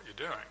about what you're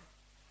doing?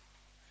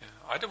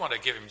 I didn't want to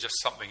give him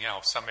just something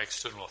else, some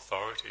external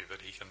authority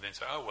that he can then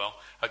say, oh, well,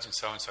 Ajahn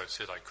so-and-so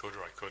said I could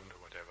or I couldn't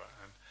or whatever.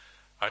 And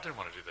I didn't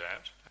want to do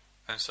that.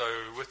 And so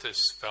with this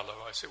fellow,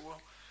 I said,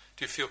 well,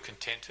 do you feel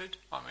contented?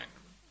 I mean,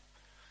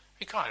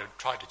 he kind of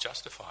tried to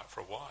justify it for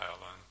a while.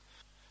 And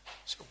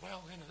I said,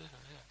 well,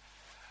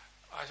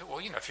 I said, well,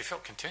 if you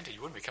felt contented,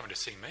 you wouldn't be coming to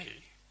see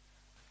me.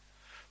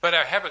 But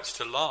our habits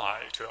to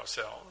lie to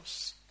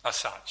ourselves are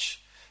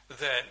such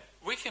that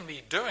we can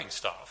be doing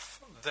stuff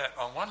that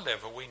on one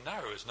level we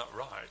know is not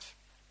right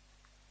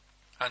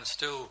and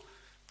still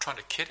trying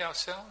to kid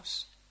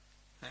ourselves.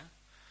 Yeah?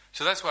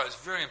 So that's why it's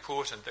very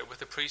important that with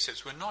the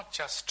precepts we're not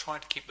just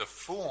trying to keep the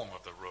form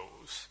of the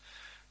rules,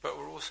 but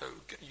we're also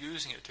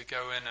using it to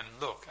go in and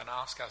look and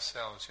ask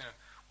ourselves,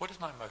 what is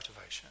my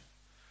motivation?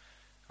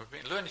 We've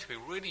been learning to be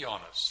really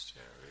honest.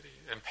 Really,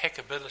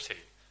 impeccability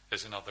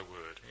is another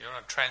word. You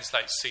want to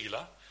translate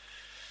sila.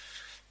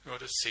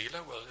 What is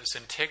sila? Well, it's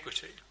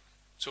integrity.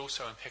 It's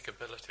also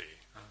impeccability.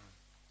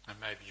 And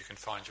maybe you can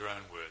find your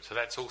own word. So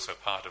that's also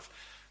part of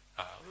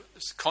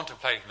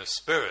contemplating the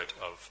spirit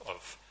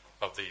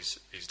of these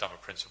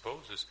Dhamma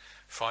principles, is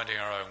finding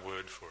our own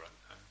word for it.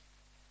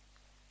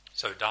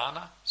 So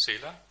dana,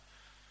 sila,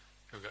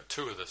 we've got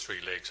 2 of the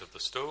 3 legs of the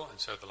stool, and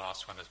so the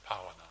last one is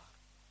pāvana.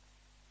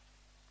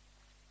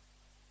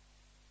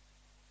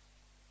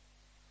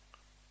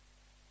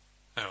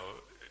 Now,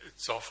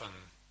 it's often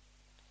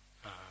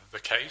the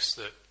case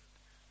that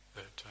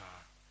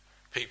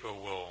people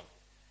will,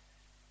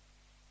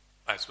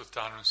 as with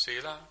Dana and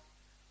Sila,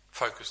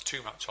 focus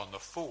too much on the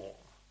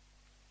form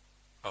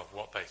of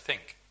what they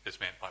think is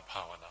meant by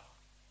Pāvana.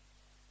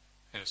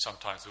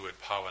 Sometimes the word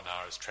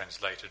Pāvana is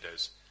translated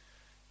as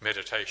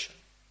meditation.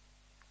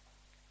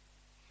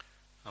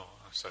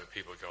 So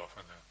people go off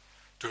and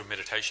do a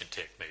meditation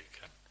technique,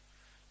 and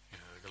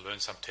they learn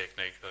some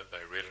technique that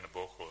they read in a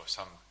book or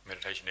some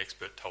meditation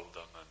expert told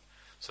them, and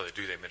so they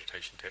do their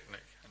meditation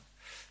technique.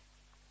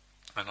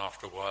 And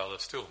after a while they're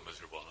still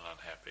miserable and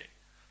unhappy.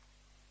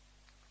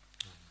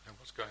 And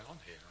what's going on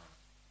here?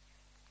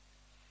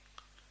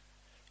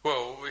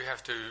 Well, we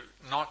have to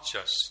not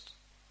just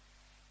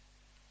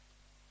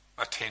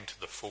attend to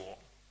the form.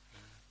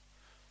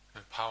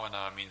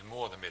 Pāvana means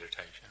more than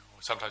meditation.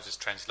 Or sometimes it's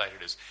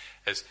translated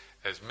as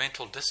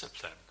mental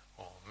discipline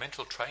or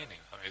mental training,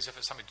 as if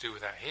it's something to do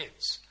with our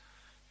heads.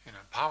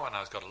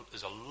 Pāvana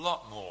is a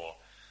lot more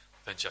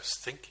than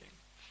just thinking.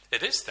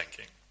 It is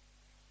thinking.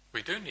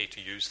 We do need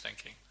to use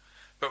thinking,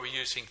 but we're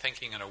using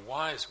thinking in a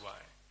wise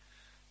way.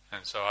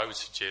 And so I would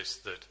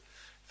suggest that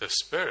the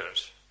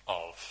spirit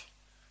of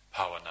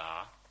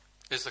Pāvana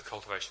is the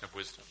cultivation of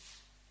wisdom.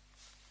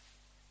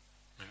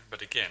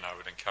 But again, I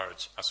would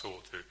encourage us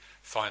all to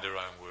find our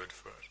own word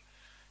for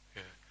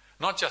it.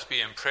 Not just be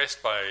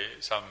impressed by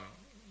some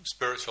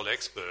spiritual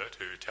expert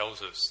who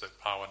tells us that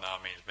Pāvana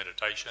means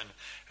meditation,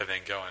 and then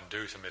go and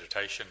do some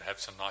meditation, have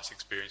some nice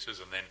experiences,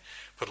 and then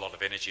put a lot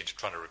of energy into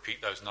trying to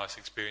repeat those nice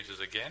experiences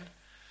again.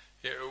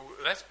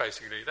 That's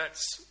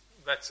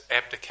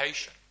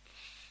abdication.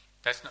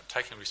 That's not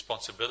taking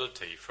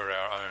responsibility for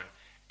our own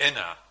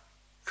inner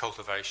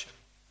cultivation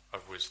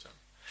of wisdom.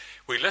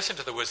 We listen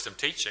to the wisdom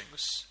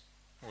teachings.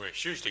 We're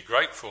hugely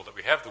grateful that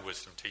we have the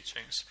wisdom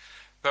teachings,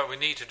 but we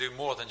need to do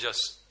more than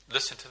just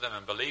listen to them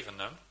and believe in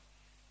them.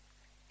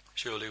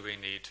 Surely we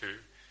need to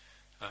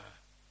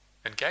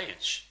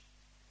engage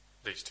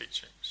these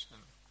teachings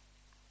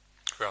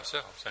for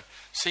ourselves and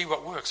see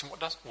what works and what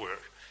doesn't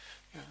work.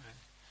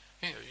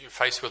 You're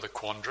faced with a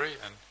quandary,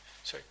 and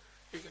so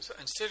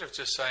instead of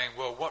just saying,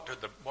 well, what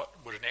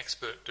would an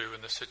expert do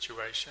in this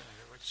situation?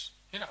 Which,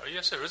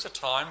 yes, there is a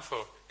time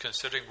for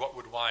considering what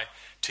would my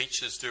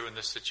teachers do in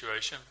this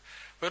situation,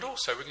 but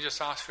also we can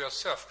just ask for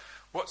ourselves,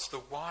 what's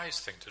the wise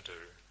thing to do?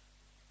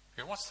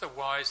 What's the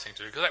wise thing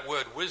to do? Because that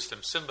word wisdom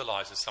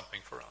symbolises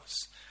something for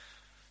us.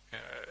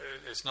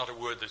 It's not a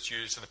word that's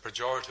used in the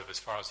pejorative, as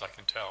far as I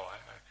can tell.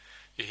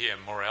 You hear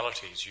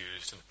morality is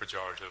used in the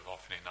pejorative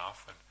often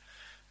enough,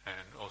 and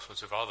all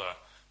sorts of other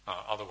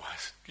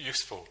otherwise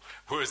useful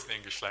words in the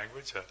English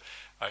language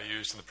are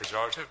used in the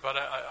pejorative, but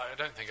I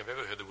don't think I've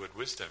ever heard the word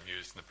wisdom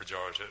used in the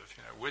pejorative.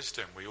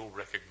 Wisdom we all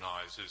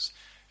recognise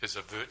is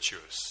a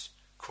virtuous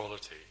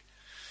quality.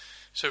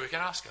 So we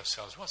can ask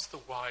ourselves, what's the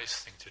wise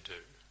thing to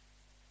do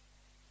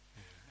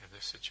in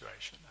this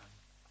situation?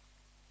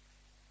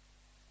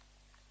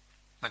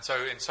 And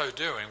so in so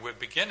doing, we're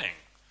beginning,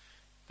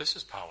 this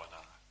is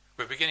Pāvana,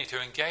 we're beginning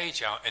to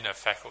engage our inner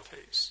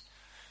faculties,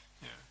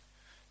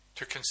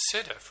 to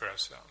consider for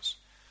ourselves.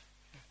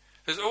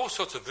 There's all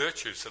sorts of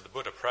virtues that the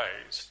Buddha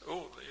praised,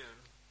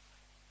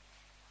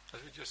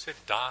 as we just said,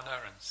 dana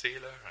and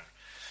sila and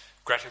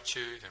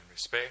gratitude and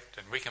respect,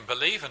 and we can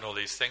believe in all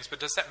these things, but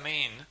does that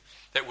mean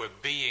that we're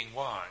being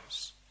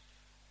wise?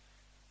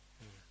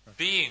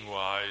 Being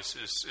wise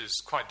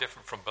is quite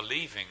different from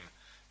believing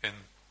in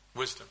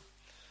wisdom.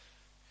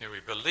 We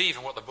believe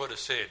in what the Buddha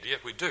said. Yeah,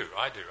 we do.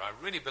 I do. I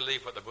really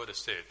believe what the Buddha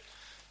said.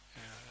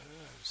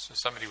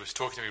 Somebody was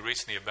talking to me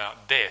recently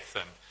about death,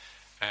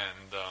 and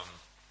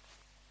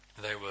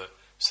they were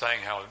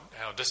saying how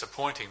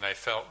disappointing they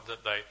felt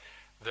that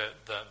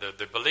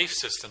the belief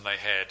system they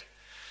had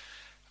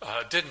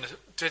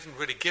didn't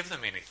really give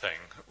them anything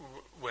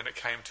when it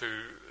came to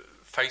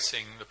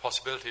facing the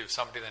possibility of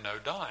somebody they know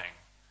dying.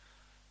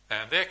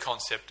 And their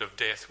concept of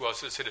death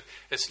was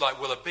it's like,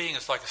 well, a being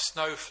is like a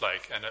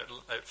snowflake, and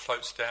it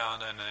floats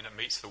down and then it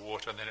meets the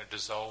water and then it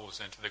dissolves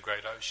into the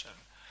great ocean.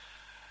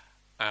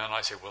 And I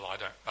said, well,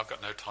 I've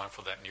got no time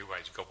for that new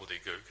age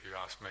gobbledygook. You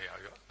asked me,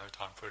 I've got no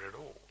time for it at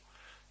all.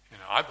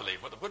 I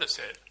believe what the Buddha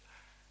said.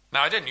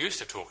 Now, I didn't used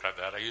to talk like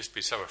that. I used to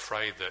be so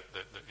afraid that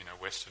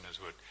Westerners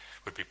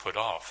would be put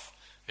off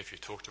if you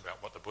talked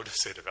about what the Buddha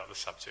said about the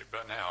subject.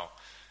 But now,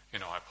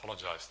 I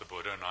apologize to the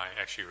Buddha, and I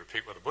actually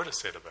repeat what the Buddha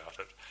said about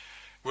it,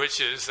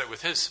 which is that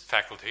with his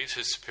faculties,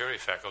 his superior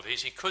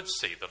faculties, he could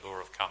see the law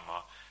of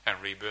karma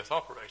and rebirth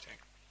operating.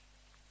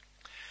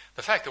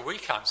 The fact that we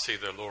can't see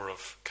the law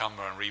of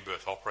karma and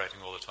rebirth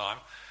operating all the time,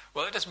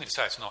 well, it doesn't mean to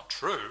say it's not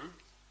true.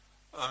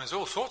 There's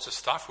all sorts of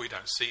stuff we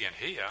don't see and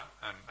hear,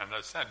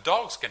 and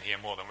dogs can hear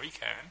more than we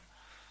can.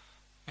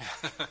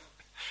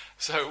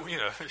 So,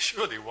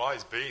 surely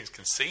wise beings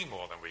can see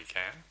more than we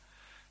can.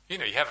 You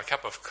have a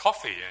cup of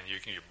coffee and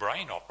your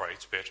brain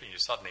operates better and you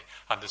suddenly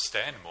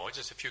understand more,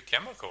 just a few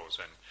chemicals,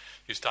 and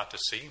you start to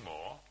see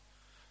more.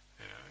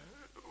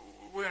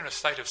 We're in a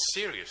state of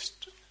serious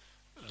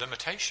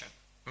limitation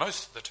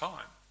most of the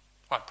time.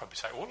 Well, I'd probably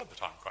say all of the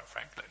time, quite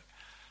frankly,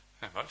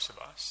 most of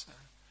us.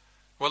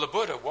 Well, the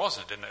Buddha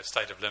wasn't in that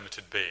state of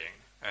limited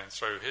being, and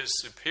through his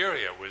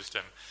superior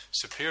wisdom,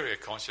 superior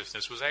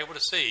consciousness, was able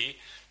to see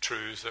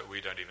truths that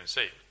we don't even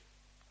see.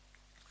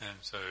 And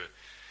so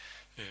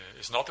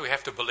it's not that we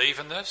have to believe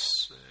in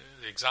this.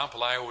 The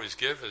example I always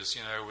give is,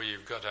 where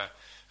you've got a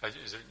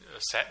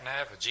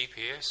sat-nav, a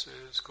GPS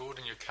is called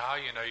in your car,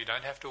 you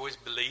don't have to always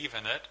believe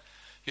in it.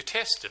 You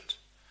test it.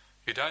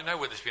 You don't know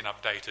whether it's been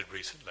updated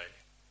recently.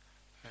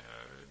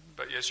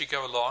 But as you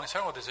go along, you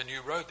say, there's a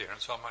new road there, and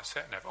it's on my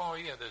sat-nav. Oh,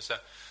 yeah, there's a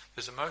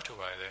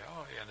motorway there.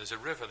 Oh, yeah, and there's a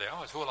river there.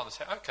 Oh, it's all on the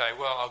sat-nav. Okay,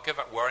 well, I'll give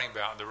up worrying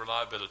about the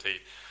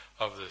reliability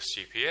of this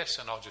GPS,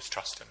 and I'll just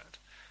trust in it.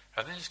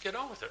 And then just get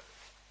on with it.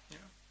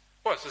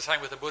 Well, it's the same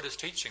with the Buddha's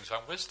teachings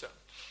on wisdom.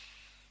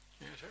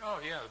 You say,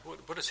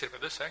 the Buddha said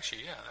about this,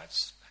 actually, that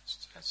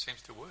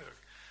seems to work.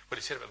 What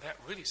he said about that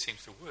really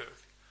seems to work.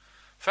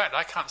 In fact,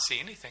 I can't see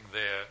anything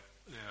there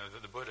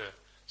that the Buddha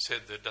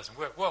said that doesn't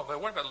work. Well,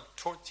 but what about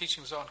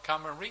teachings on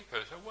karma and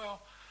rebirth? So,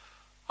 well,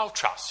 I'll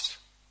trust.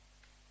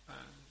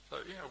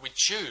 So, we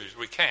choose,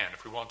 we can,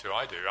 if we want to,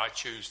 I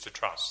choose to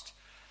trust.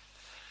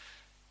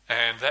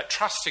 And that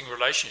trusting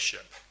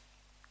relationship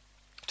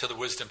to the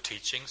wisdom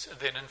teachings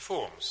then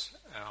informs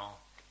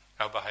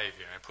our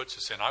behaviour and puts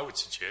us in, I would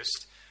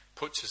suggest,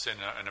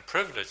 in a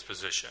privileged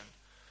position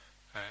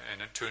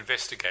and to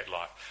investigate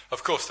life.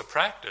 Of course, the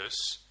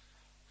practice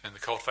and the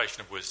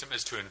cultivation of wisdom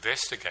is to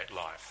investigate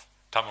life,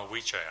 Dhamma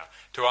Vichaya,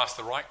 to ask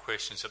the right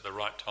questions at the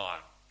right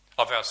time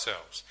of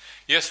ourselves.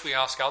 Yes, we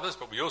ask others,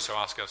 but we also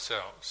ask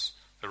ourselves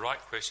the right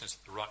questions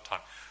at the right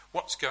time.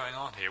 What's going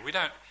on here? We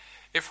don't.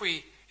 If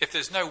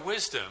there's no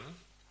wisdom,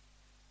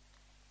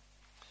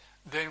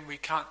 then we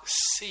can't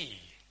see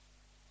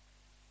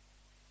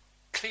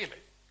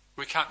clearly.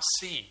 We can't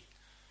see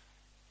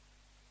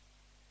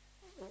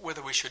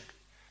whether we should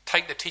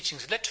take the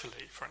teachings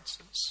literally, for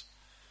instance.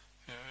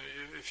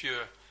 If you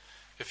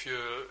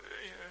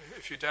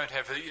don't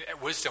have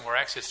wisdom or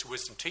access to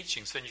wisdom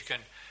teachings, then you can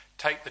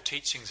take the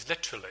teachings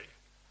literally.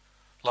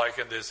 Like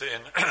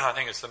I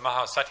think it's the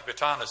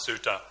Mahasatipatthana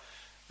Sutta,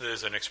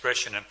 there's an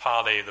expression in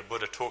Pali, the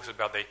Buddha talks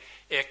about the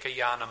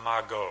Ekayana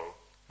Margo,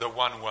 the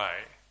one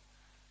way.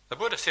 The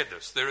Buddha said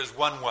this, there is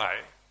one way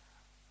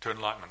to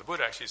enlightenment. The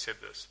Buddha actually said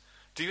this.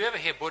 Do you ever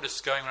hear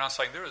Buddhists going around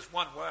saying, there is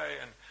one way,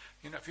 and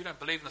if you don't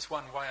believe in this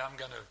one way, I'm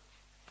going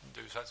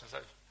to do such and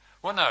such?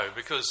 Well, no,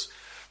 because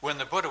when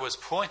the Buddha was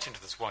pointing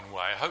to this one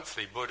way,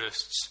 hopefully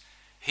Buddhists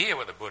hear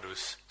what the Buddha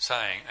was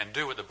saying and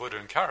do what the Buddha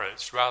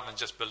encouraged, rather than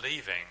just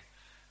believing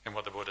in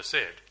what the Buddha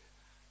said.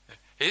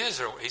 He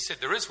said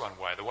there is one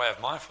way, the way of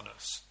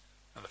mindfulness,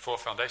 and the four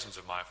foundations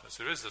of mindfulness.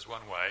 There is this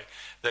one way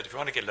that if you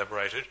want to get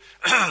liberated,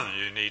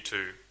 you need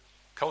to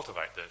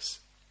cultivate this.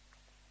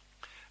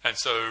 And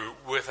so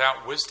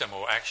without wisdom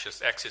or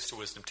access to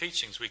wisdom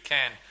teachings, we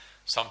can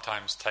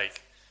sometimes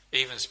take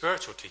even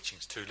spiritual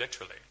teachings too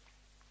literally.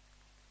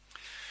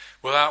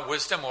 Without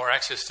wisdom or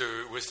access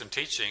to wisdom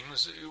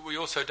teachings, we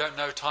also don't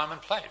know time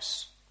and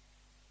place.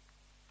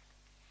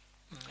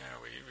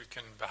 We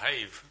can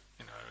behave,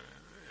 in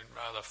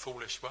rather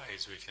foolish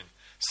ways. We can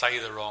say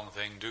the wrong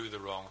thing, do the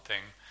wrong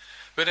thing.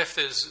 But if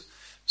there's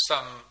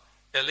some,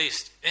 at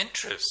least,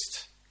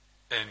 interest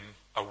in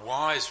a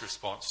wise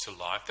response to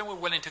life, then we're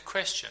willing to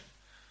question.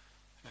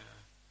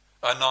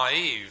 A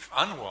naive,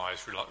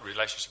 unwise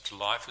relationship to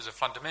life is a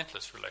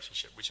fundamentalist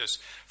relationship. We just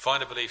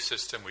find a belief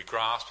system, we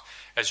grasp.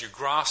 As you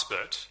grasp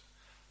it,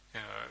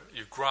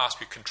 you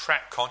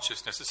contract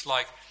consciousness. It's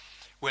like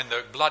when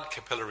the blood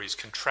capillaries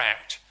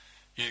contract,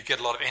 you get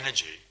a lot of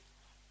energy.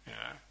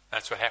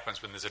 That's what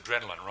happens when there's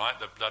adrenaline, right?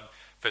 The blood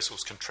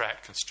vessels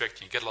contract,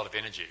 constrict, and you get a lot of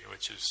energy,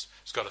 which it's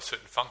got a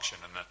certain function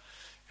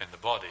in the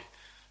body.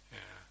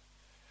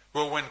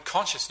 Well, when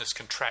consciousness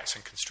contracts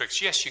and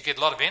constricts, yes, you get a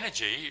lot of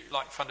energy,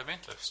 like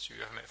fundamentalists. You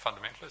ever met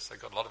fundamentalists?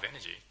 They've got a lot of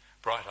energy,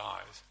 bright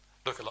eyes,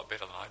 look a lot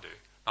better than I do,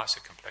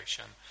 nicer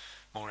complexion,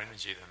 more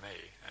energy than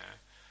me.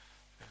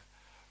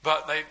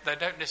 But they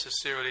don't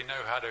necessarily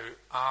know how to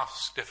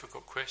ask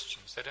difficult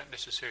questions. They don't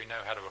necessarily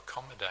know how to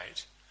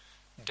accommodate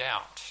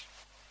doubt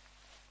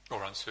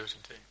or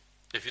uncertainty.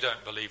 If you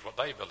don't believe what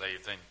they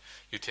believe, then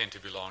you tend to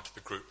belong to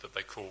the group that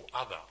they call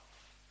other,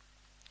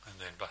 and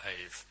then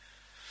behave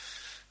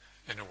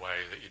in a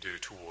way that you do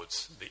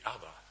towards the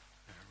other,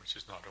 which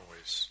is not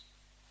always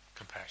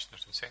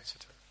compassionate and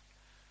sensitive.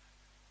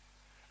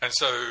 And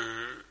so,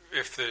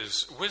 if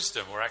there's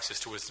wisdom or access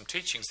to wisdom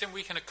teachings, then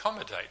we can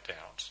accommodate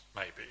doubt,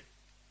 maybe.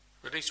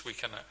 Or at least we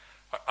can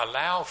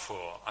allow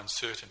for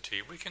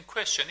uncertainty. We can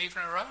question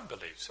even our own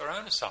beliefs, our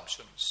own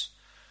assumptions,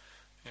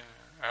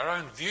 our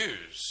own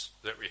views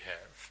that we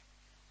have.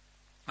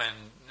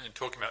 And in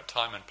talking about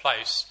time and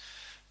place,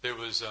 there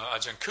was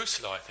Ajahn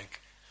Kusala, I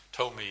think,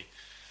 told me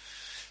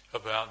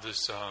about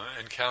this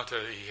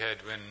encounter he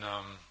had when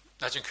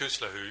Ajahn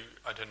Kusala, who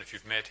I don't know if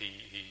you've met,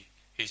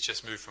 he's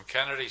just moved from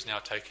Canada. He's now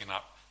taken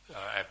up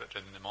abbot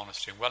in the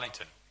monastery in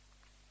Wellington,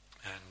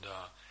 and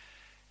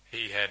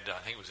he had, I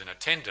think it was an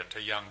attendant,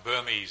 a young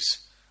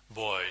Burmese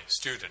boy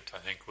student, I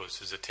think was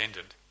his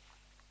attendant,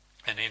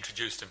 and he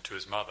introduced him to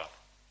his mother.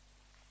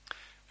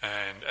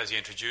 And as he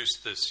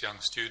introduced this young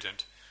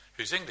student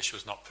whose English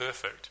was not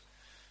perfect.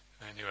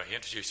 Anyway, he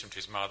introduced him to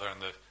his mother,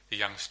 and the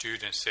young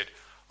student said,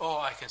 "Oh,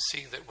 I can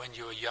see that when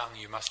you were young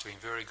you must have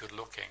been very good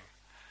looking."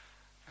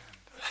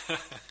 And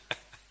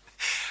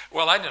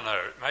well, I don't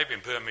know, maybe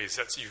in Burmese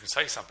you can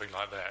say something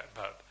like that,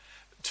 but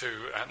to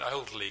an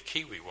elderly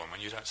Kiwi woman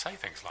you don't say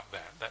things like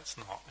that. That's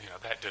not,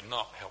 that did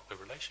not help the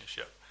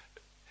relationship.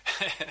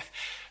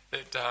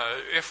 That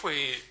if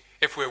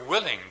we're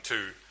willing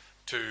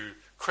to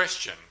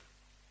question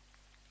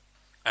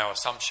our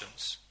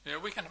assumptions,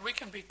 we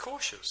can be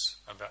cautious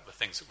about the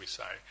things that we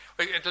say.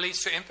 It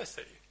leads to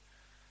empathy.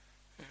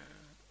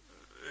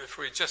 If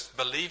we're just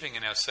believing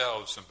in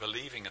ourselves and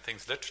believing in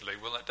things literally,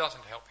 well, it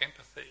doesn't help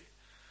empathy.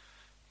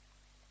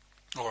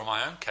 Or in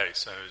my own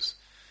case,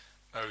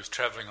 I was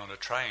travelling on a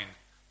train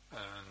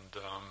and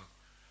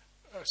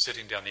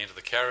sitting down the end of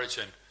the carriage,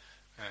 and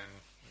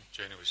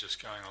Jenny was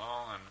just going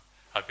along, and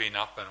I'd been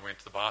up and went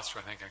to the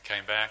bathroom, I think, and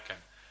came back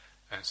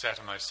and sat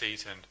in my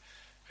seat,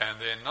 and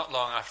then not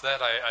long after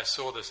that I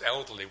saw this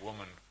elderly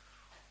woman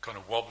kind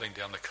of wobbling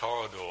down the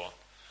corridor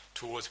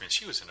towards me, and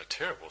she was in a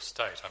terrible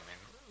state. I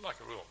mean, like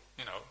a real,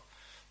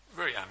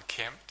 very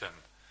unkempt and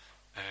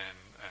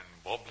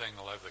wobbling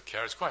all over the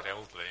carriage, quite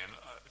elderly, and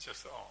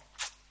just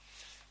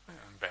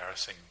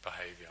embarrassing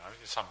behaviour.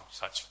 Some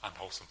such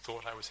unwholesome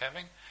thought I was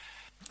having.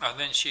 And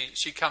then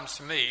she comes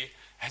to me,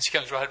 and she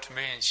comes right up to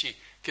me, and she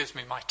gives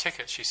me my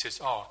ticket. She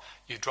says, "Oh,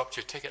 you dropped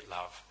your ticket,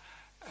 love."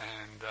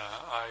 And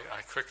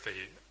I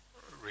quickly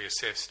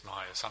reassessed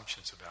my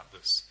assumptions about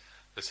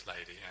this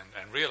lady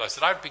and realised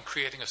that I'd been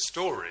creating a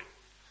story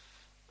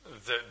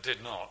that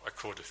did not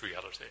accord with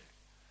reality.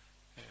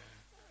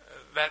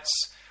 That's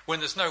when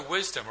there's no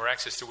wisdom or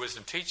access to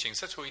wisdom teachings.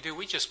 That's what we do.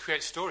 We just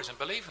create stories and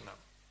believe in them.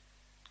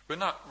 We're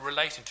not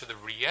relating to the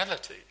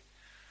reality.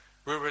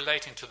 We're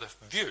relating to the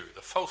view,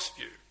 the false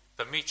view,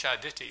 the miccha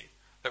ditthi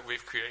that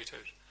we've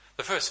created.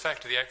 The first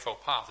fact of the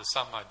Eightfold Path is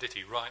samma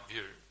ditthi, right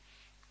view.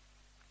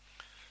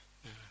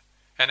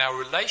 And our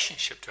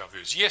relationship to our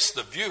views. Yes,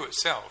 the view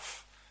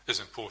itself is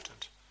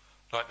important,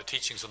 like the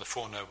teachings on the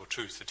Four Noble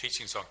Truths, the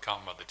teachings on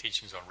karma, the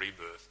teachings on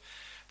rebirth.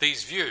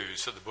 These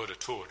views that the Buddha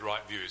taught,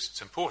 right views,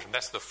 it's important.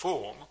 That's the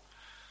form.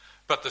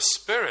 But the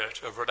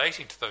spirit of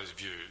relating to those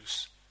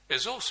views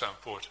is also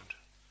important.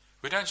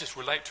 We don't just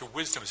relate to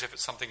wisdom as if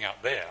it's something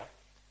out there.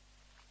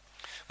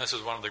 This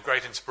is one of the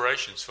great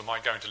inspirations for my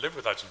going to live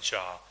with Ajahn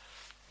Chah.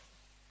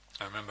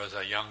 I remember as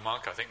a young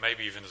monk, I think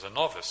maybe even as a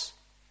novice,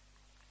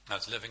 I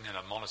was living in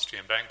a monastery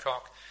in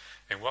Bangkok,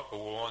 in Wat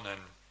Paworn,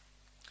 and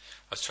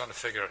I was trying to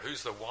figure out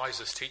who's the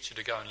wisest teacher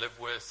to go and live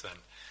with,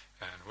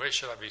 and where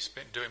should I be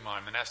doing my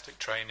monastic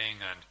training,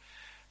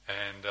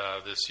 and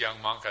this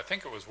young monk, I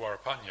think it was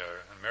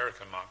Warapanyo, an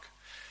American monk,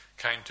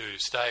 came to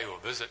stay or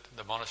visit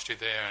the monastery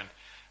there,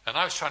 and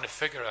I was trying to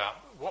figure out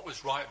what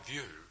was right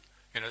view.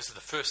 This is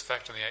the first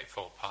fact on the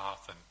Eightfold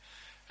Path,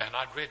 and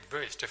I'd read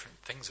various different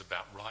things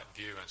about right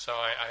view, and so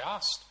I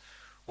asked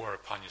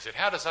Warapanyo, I said,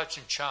 how does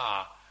Ajahn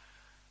Chah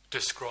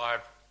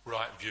describe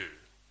right view?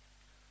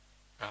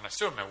 And I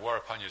still remember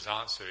Warapanyo's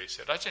answer. He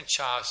said, Ajahn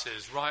Chah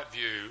says right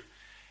view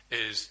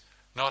is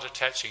not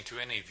attaching to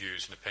any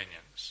views and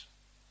opinions.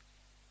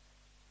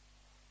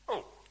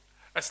 Oh,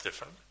 that's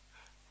different.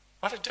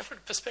 What a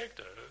different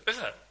perspective,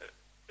 isn't it?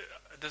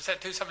 Does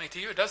that do something to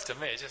you? It does to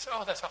me. It's just,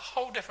 that's a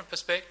whole different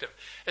perspective.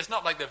 It's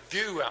not like the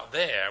view out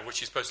there, which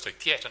you're supposed to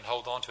get and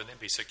hold on to and then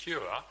be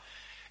secure.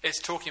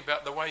 It's talking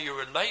about the way you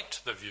relate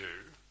to the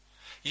view.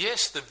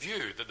 Yes, the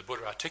view that the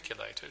Buddha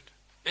articulated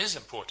is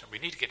important. We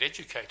need to get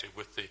educated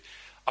with the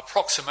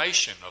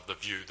approximation of the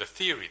view, the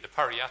theory, the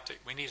pariyatti.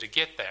 We need to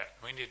get that.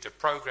 We need to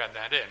program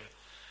that in.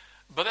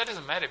 But that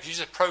doesn't matter. If you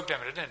just program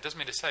it in, it doesn't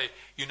mean to say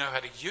you know how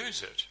to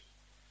use it.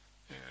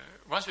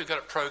 Once we've got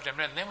it programmed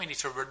in, then we need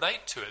to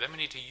relate to it. Then we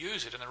need to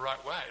use it in the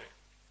right way.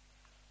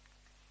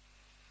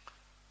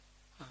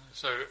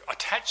 So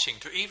attaching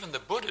to even the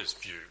Buddha's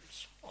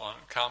views on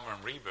karma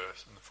and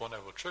rebirth and the Four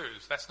Noble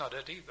Truths, that's not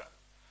it either.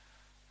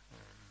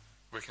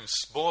 We can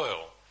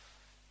spoil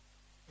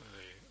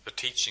the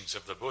teachings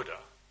of the Buddha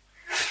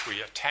if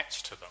we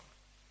attach to them,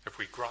 if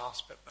we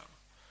grasp at them.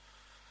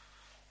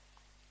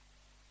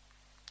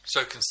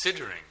 So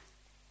considering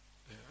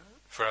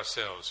for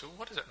ourselves,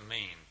 what does it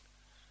mean?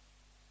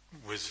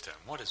 Wisdom.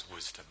 What is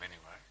wisdom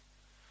anyway?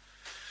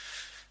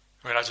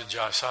 When Ajahn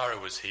Jayasara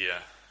was here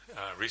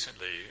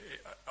recently,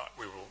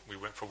 we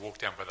went for a walk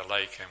down by the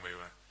lake, and we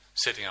were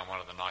sitting on one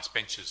of the nice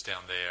benches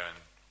down there and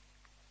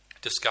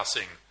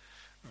discussing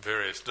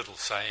various little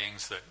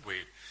sayings that we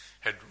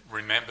had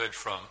remembered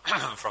from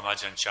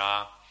Ajahn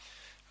Chah,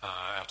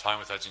 our time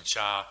with Ajahn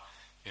Chah.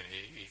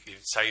 He'd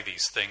say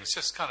these things,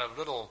 just kind of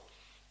little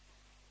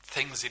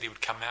things that he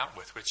would come out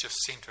with, which just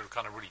seemed to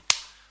kind of really,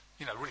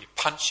 really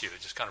punch you. They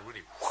just kind of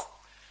really,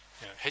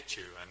 hit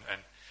you.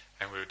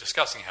 And we were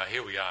discussing how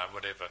here we are,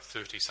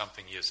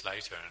 30-something years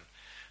later, and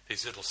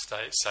these little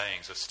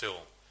sayings are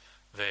still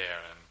there.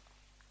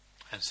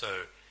 And so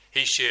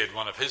he shared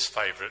one of his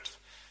favourite.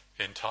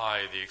 In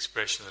Thai, the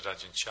expression that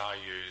Ajahn Chah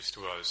used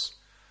was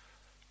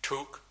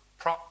Tuk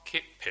Prot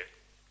Kit Pit.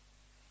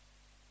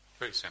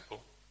 Very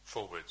simple,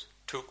 4 words.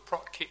 Tuk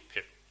Prot Kit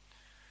Pit.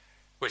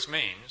 which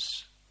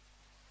means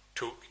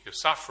took, you're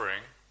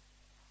suffering,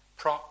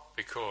 prok,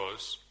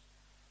 because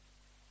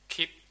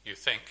kip, you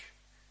think,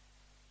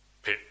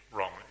 pit,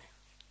 wrongly.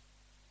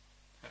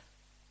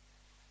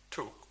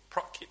 Took,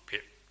 prok, kip,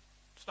 pit.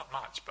 It's not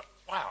much, but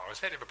wow, it's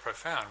that ever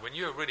profound. When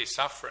you're really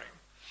suffering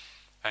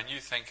and you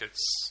think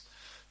it's,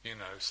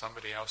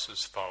 somebody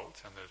else's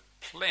fault, and there's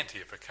plenty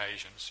of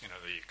occasions,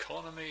 the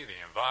economy,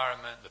 the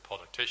environment, the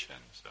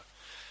politicians,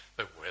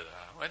 the weather,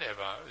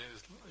 whatever,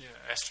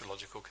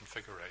 astrological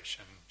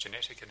configuration,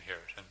 genetic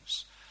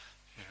inheritance,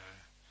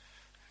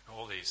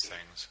 all these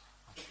things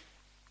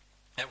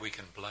that we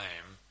can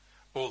blame,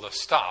 all the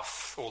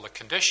stuff, all the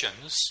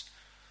conditions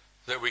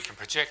that we can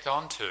project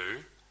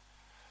onto.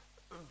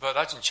 But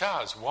Ajahn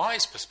Chah's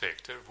wise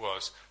perspective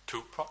was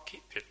to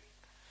keep it.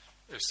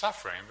 You're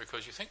suffering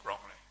because you think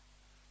wrongly.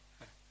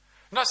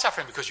 Not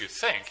suffering because you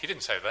think, he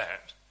didn't say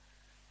that.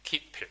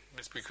 Keep it.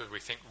 It's because we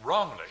think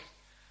wrongly.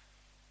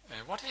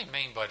 And what does he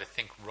mean by to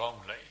think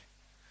wrongly?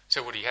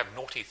 So would he have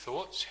naughty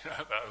thoughts?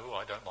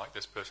 I don't like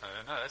this person.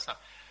 No, that's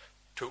not.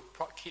 To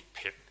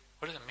keep it.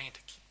 What does it mean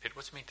to keep it?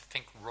 What does it mean to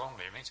think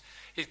wrongly? It means,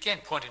 again,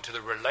 pointing to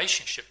the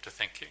relationship to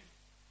thinking.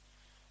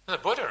 The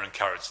Buddha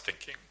encouraged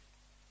thinking.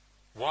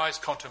 Wise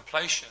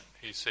contemplation,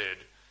 he said,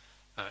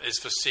 is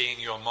for seeing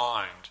your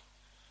mind.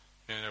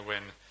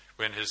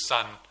 When his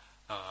son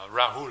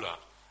Rahula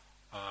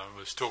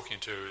was talking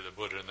to the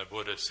Buddha, and the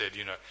Buddha said,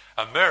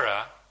 a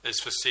mirror is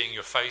for seeing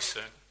your face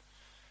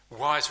in.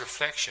 Wise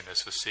reflection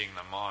is for seeing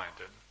the mind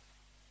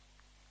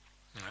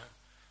in.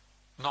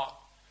 Not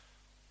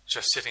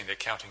just sitting there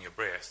counting your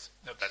breath.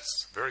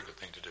 That's a very good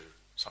thing to do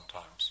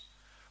sometimes.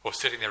 Or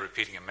sitting there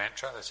repeating a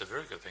mantra, that's a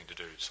very good thing to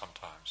do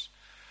sometimes.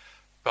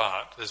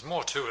 But there's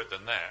more to it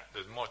than that.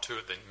 There's more to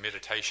it than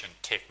meditation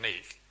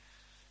technique.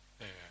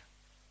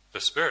 The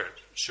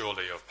spirit,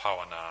 surely, of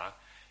Pāvana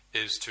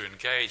is to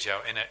engage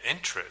our inner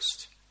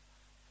interest,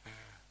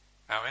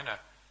 our inner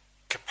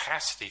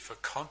capacity for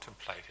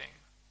contemplating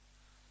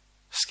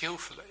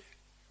skillfully,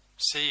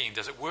 seeing,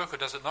 does it work or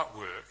does it not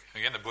work?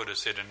 Again, the Buddha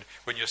said, and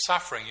when you're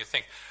suffering, you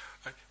think,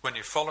 when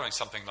you're following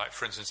something like,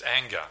 for instance,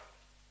 anger,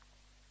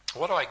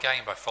 what do I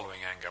gain by following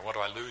anger? What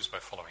do I lose by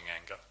following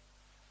anger?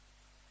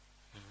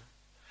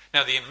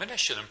 Now, the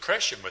initial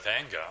impression with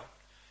anger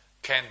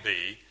can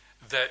be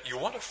that you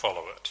want to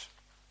follow it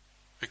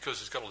because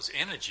it's got all this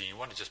energy, you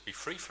want to just be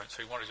free from it,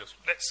 so you want to just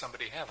let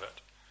somebody have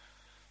it.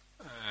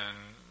 And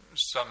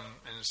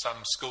in some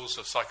schools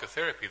of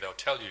psychotherapy, they'll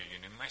tell you,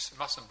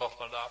 mustn't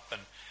bottle it up,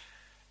 and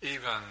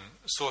even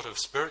sort of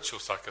spiritual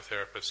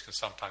psychotherapists can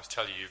sometimes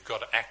tell you you've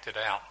got to act it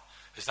out.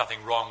 There's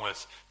nothing wrong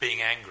with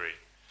being angry.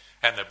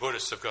 And the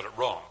Buddhists have got it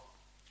wrong.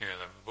 The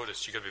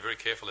Buddhists, you've got to be very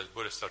careful. As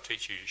Buddhists, they'll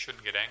teach you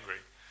shouldn't get angry.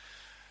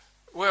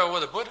 Well, what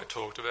the Buddha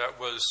talked about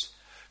was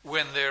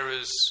when there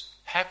is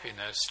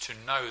happiness, to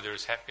know there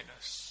is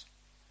happiness.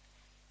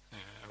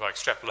 By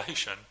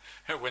extrapolation,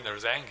 when there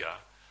is anger,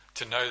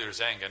 to know there is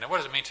anger. Now, what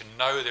does it mean to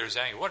know there is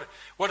anger?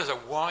 What is a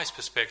wise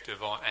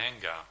perspective on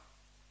anger?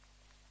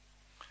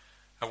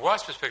 A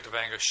wise perspective of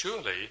anger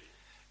surely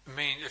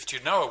means, if you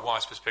know a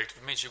wise perspective,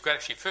 it means you've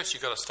got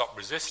you've got to stop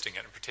resisting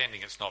it and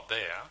pretending it's not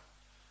there,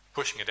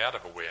 pushing it out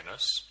of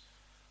awareness,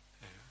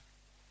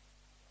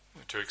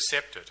 to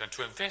accept it and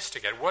to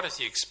investigate what is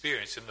the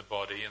experience in the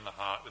body, in the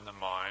heart, in the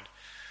mind.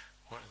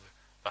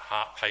 The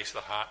heart pace,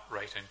 the heart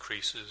rate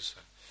increases,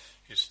 and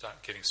you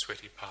start getting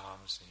sweaty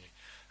palms,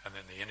 and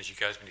then the energy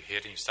goes into your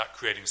head, and you start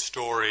creating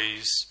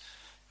stories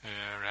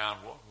around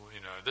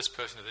this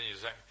person. Then you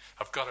say,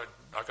 I've got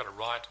to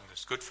write, and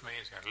it's good for me.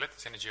 It's going to let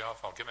this energy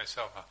off. I'll give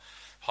myself a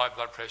high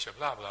blood pressure,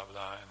 blah blah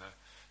blah.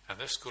 And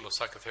this school of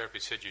psychotherapy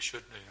said you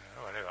should,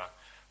 whatever.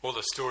 All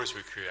the stories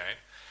we create.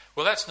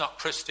 Well, that's not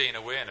pristine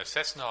awareness.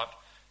 That's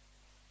not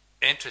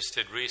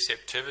interested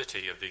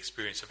receptivity of the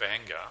experience of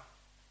anger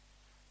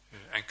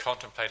and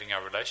contemplating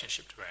our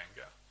relationship to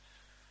anger.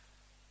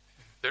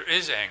 There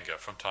is anger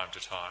from time to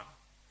time.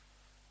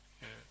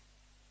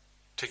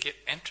 To get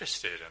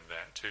interested in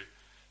that,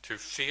 to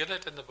feel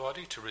it in the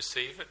body, to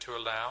receive it, to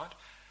allow it.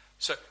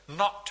 So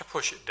not to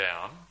push it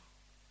down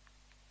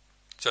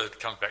so that it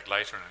comes back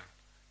later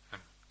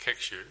and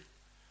kicks you.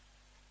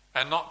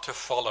 And not to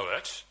follow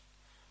it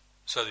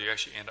so that you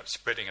actually end up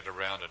spreading it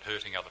around and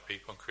hurting other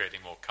people and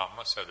creating more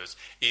karma so that it's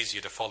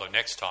easier to follow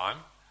next time.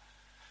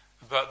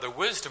 But the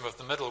wisdom of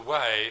the middle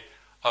way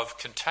of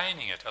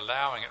containing it,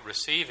 allowing it,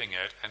 receiving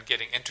it, and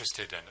getting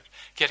interested in it.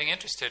 Getting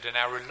interested in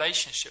our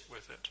relationship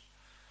with it.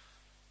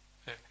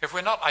 If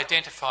we're not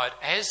identified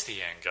as the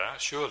anger,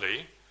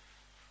 surely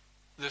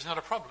there's not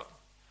a problem.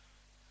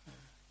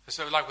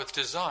 So like with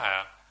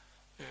desire,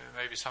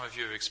 maybe some of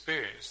you have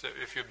experienced that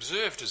if you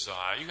observe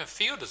desire, you can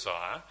feel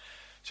desire.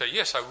 So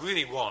yes, I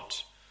really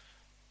want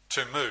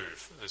to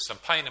move. There's some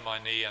pain in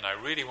my knee and I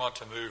really want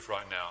to move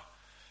right now.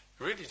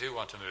 I really do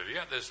want to move.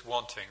 Yeah, there's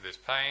wanting, there's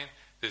pain,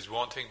 there's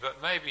wanting,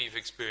 but maybe you've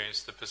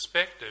experienced the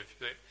perspective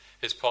that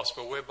is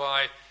possible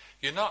whereby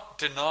you're not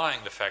denying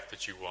the fact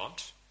that you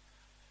want,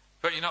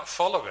 but you're not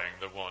following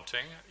the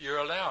wanting, you're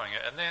allowing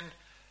it. And then,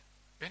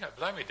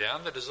 blow me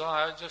down, the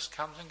desire just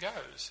comes and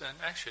goes. And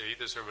actually,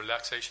 there's a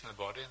relaxation in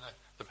the body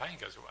and the pain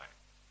goes away.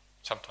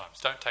 Sometimes.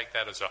 Don't take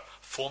that as a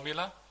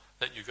formula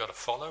that you've got to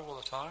follow all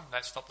the time.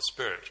 That's not the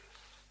spirit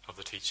of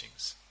the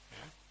teachings.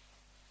 Yeah?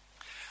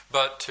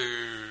 But to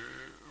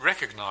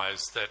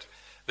recognize that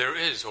there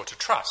is, or to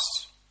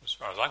trust, as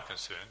far as I'm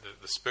concerned,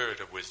 the spirit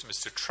of wisdom is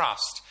to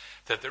trust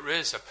that there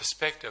is a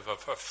perspective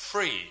of a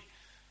free,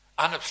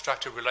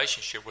 unobstructed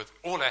relationship with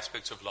all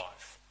aspects of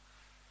life.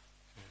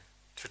 Yeah?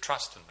 To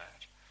trust in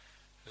that.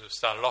 As I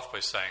started off by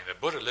saying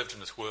that Buddha lived in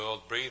this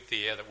world, breathed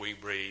the air that we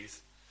breathe,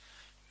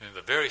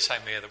 the very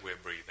same air that we're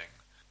breathing,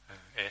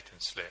 ate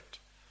and slept.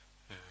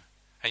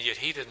 And yet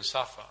he didn't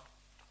suffer,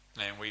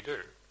 and we do.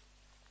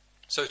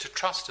 So to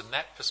trust in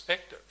that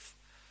perspective,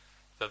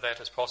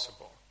 that is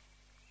possible.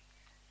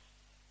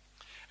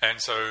 And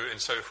so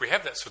if we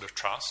have that sort of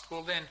trust,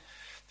 well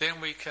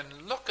then we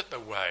can look at the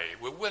way,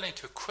 we're willing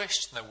to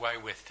question the way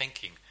we're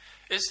thinking.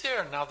 Is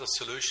there another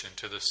solution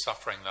to the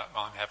suffering that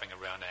I'm having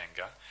around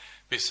anger,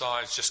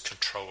 besides just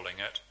controlling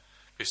it,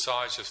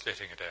 besides just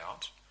letting it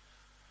out?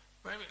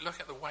 Maybe look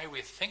at the way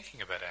we're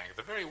thinking about anger,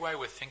 the very way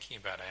we're thinking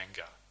about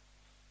anger.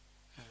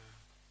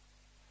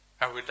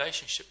 Our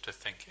relationship to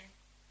thinking.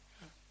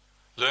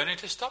 Learning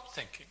to stop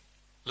thinking.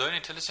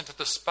 Learning to listen to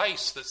the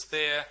space that's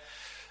there,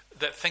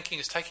 that thinking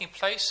is taking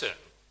place in.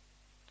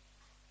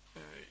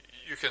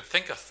 You can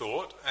think a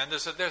thought, and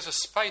there's a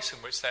space in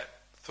which that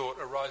thought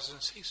arises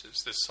and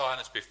ceases. There's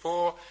silence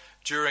before,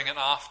 during, and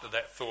after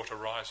that thought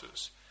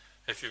arises.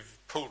 If you've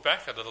pulled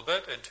back a little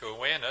bit into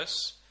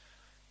awareness,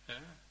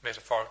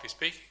 metaphorically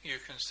speaking, you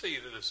can see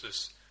that there's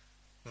this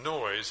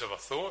noise of a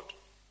thought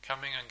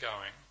coming and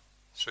going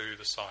through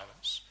the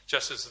silence.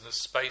 Just as in the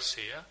space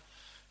here,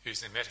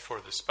 using the metaphor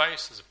of the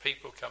space, as a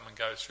people come and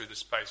go through the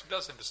space, it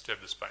doesn't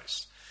disturb the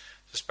space.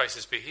 The space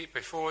is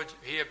before,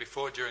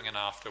 during, and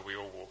after we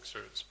all walk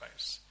through the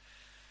space.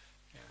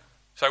 Yeah.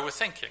 So we're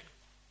thinking.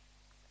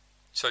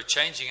 So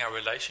changing our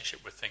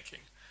relationship with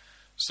thinking,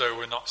 so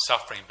we're not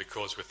suffering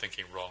because we're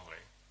thinking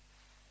wrongly.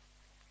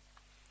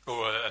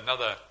 Or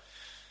another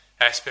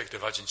aspect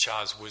of Ajahn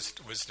Chah's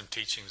wisdom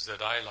teachings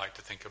that I like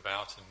to think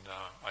about, and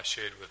I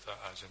shared with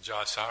Ajahn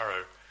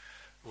Jayasaro,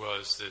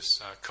 was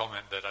this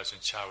comment that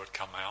Ajahn Chah would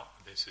come out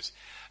with. This is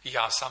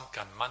Ya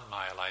Samkan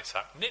Manmaya Lai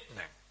Sak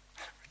Nitning,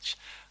 which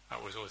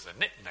was always the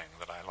nitning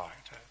that I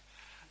liked.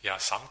 Ya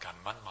Samkan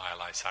Manmaya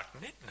Lai Sak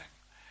Nitning,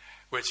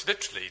 which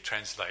literally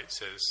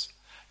translates as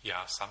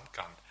Ya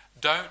Samkan,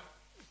 don't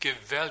give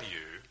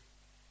value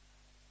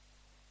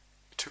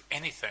to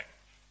anything,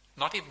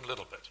 not even a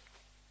little bit.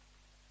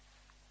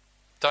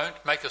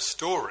 Don't make a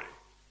story,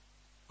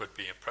 would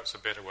be perhaps a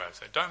better way of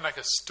saying it. Don't make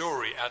a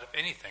story out of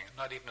anything,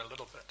 not even a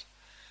little bit.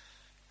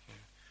 Yeah.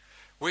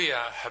 We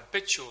are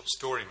habitual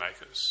story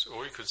makers,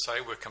 or you could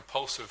say we're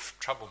compulsive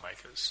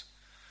troublemakers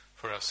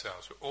for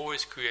ourselves. We're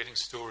always creating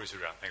stories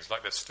around things,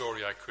 like that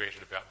story I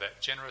created about that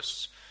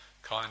generous,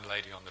 kind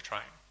lady on the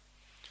train.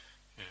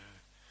 Yeah.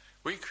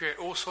 We create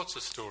all sorts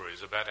of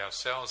stories about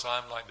ourselves.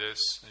 I'm like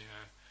this,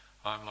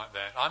 I'm like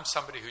that. I'm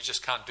somebody who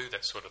just can't do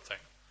that sort of thing.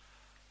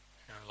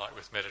 Like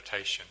with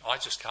meditation, I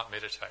just can't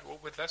meditate. Well,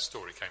 where did that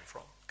story come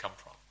from?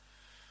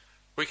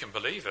 We can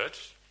believe it,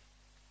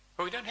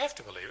 but we don't have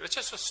to believe it. It's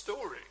just a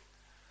story.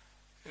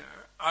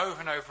 Over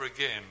and over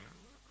again,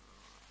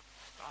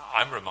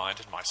 I'm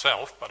reminded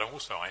myself, but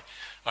also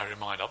I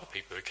remind other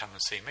people who come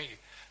and see me,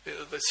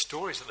 the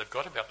stories that they've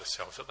got about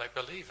themselves that they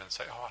believe in.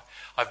 Say,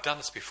 I've done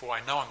this before,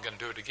 I know I'm going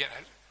to do it again.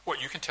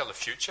 What, you can tell the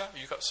future?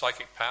 You've got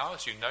psychic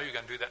powers, you know you're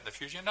going to do that in the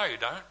future? No, you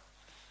don't.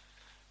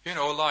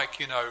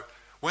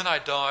 When I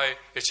die,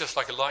 it's just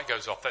like a light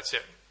goes off, that's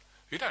it.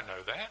 You don't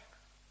know that.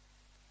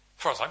 As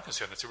far as I'm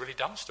concerned, it's a really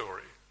dumb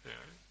story.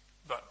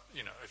 But,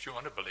 if you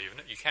want to believe in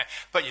it, you can.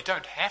 But you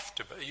don't have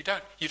to. You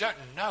don't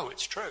know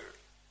it's true.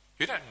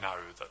 You don't know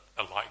that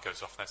a light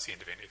goes off and that's the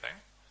end of anything.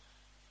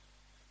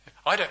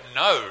 I don't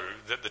know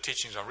that the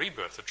teachings on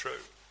rebirth are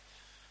true.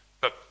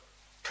 But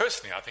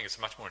personally, I think it's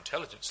a much more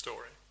intelligent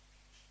story.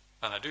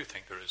 And I do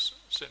think there is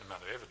a certain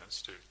amount of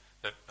evidence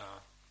that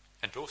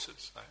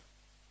endorses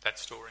that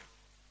story.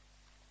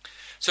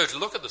 So to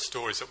look at the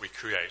stories that we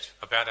create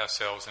about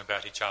ourselves and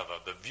about each other,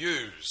 the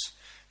views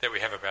that we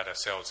have about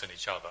ourselves and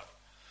each other,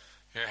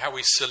 how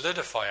we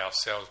solidify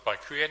ourselves by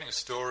creating a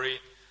story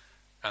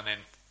and then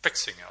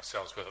fixing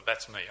ourselves with it.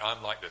 That's me,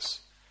 I'm like this.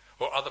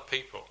 Or other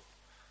people.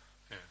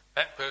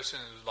 That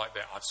person is like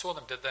that. I saw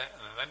them did that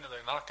and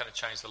they're not going to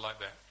change, they're like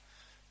that.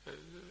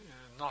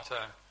 Not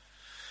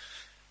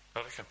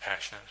a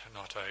compassionate,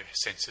 not a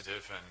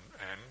sensitive,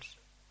 and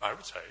I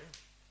would say,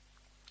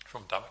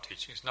 from Dhamma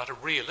teachings, not a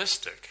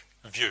realistic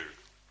view.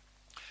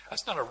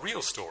 That's not a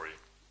real story.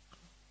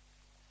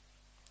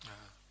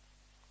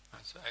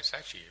 It's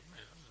actually,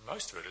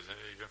 most of it is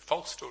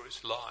false stories,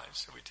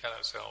 lies that we tell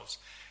ourselves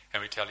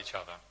and we tell each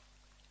other.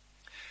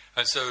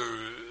 And so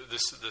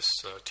this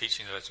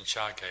teaching that Ajahn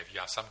Chah gave,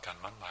 Ya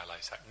Samkan Manmaya Lai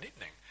Sak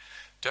Nitning,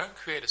 don't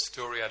create a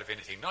story out of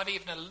anything, not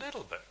even a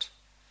little bit.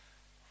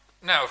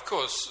 Now, of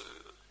course,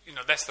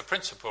 that's the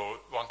principle.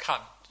 One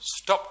can't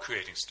stop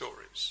creating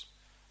stories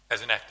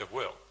as an act of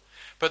will.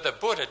 But the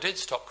Buddha did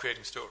stop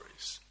creating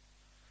stories.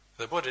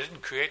 The Buddha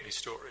didn't create these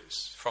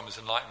stories from his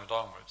enlightenment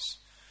onwards.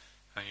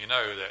 And you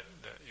know that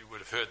you would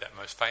have heard that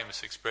most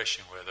famous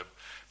expression where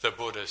the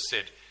Buddha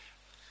said,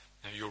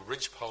 your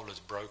ridgepole is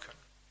broken.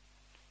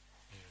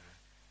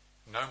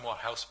 No more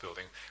house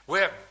building.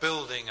 We're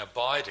building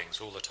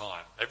abidings all the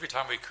time. Every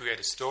time we create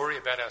a story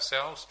about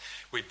ourselves,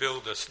 we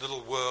build this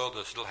little world,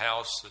 this little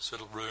house, this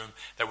little room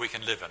that we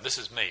can live in. This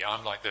is me.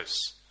 I'm like this.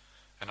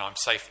 And I'm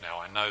safe now.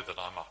 I know that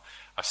I'm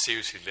a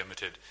seriously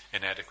limited,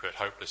 inadequate,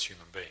 hopeless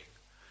human being.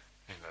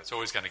 It's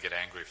always going to get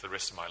angry for the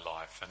rest of my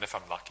life. And if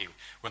I'm lucky,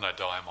 when I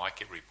die, I might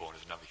get reborn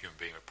as another human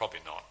being, but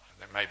probably not.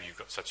 Then maybe you've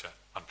got such an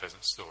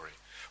unpleasant story.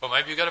 Or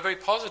maybe you've got a very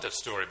positive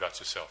story about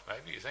yourself.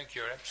 Maybe you think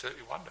you're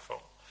absolutely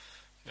wonderful.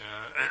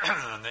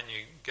 And then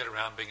you get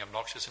around being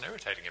obnoxious and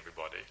irritating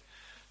everybody.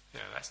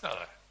 That's not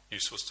a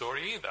useful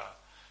story either.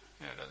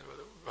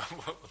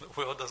 The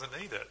world doesn't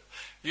need it.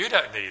 You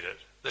don't need it.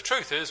 The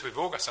truth is, we've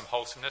all got some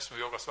wholesomeness and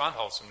we've all got some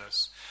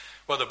unwholesomeness.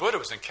 What the Buddha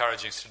was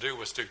encouraging us to do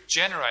was to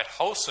generate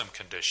wholesome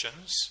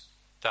conditions,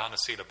 dana,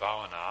 sila,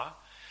 bhavana,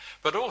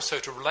 but also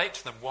to relate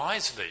to them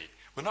wisely.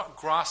 We're not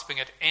grasping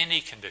at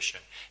any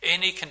condition.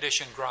 Any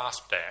condition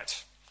grasped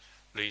at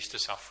leads to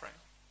suffering.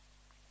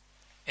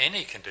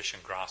 Any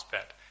condition grasped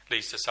at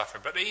leads to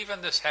suffering. But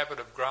even this habit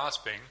of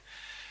grasping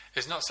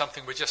is not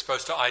something we're just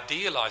supposed to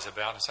idealize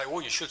about and say,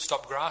 you should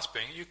stop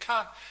grasping. You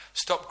can't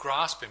stop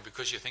grasping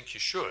because you think you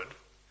should.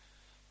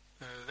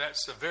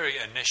 That's a very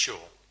initial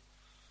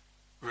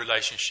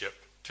relationship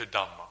to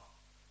Dhamma.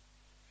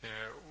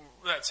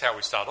 That's how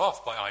we start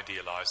off, by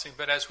idealizing.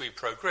 But as we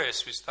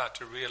progress, we start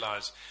to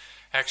realize,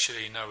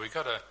 actually, no, we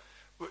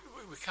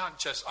can't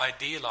just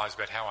idealize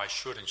about how I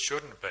should and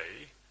shouldn't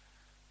be.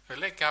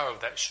 Let go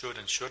of that should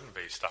and shouldn't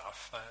be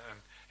stuff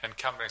and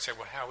come back and say,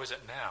 how is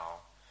it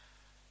now?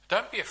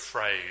 Don't be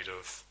afraid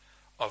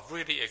of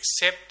really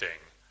accepting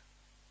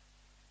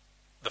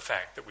the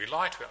fact that we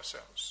lie to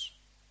ourselves.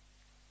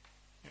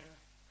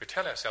 We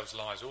tell ourselves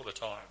lies all the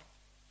time.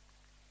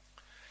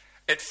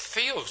 It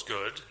feels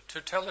good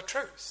to tell the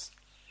truth.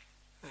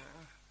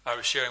 I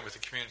was sharing with the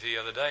community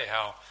the other day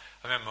how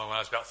I remember when I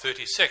was about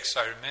 36,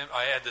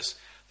 I had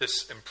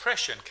this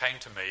impression came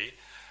to me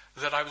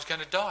that I was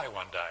going to die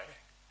one day.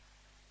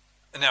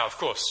 Now, of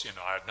course,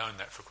 I had known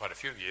that for quite a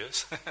few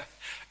years.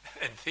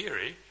 In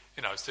theory,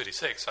 I was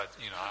 36.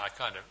 I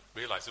kind of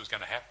realised it was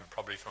going to happen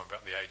probably from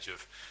about the age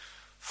of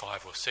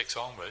 5 or 6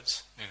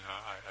 onwards.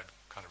 I'd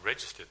kind of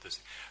registered this,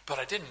 but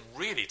I didn't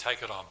really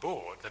take it on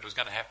board that it was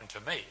going to happen to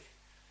me.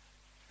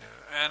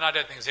 And I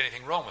don't think there's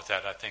anything wrong with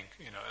that. I think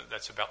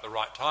that's about the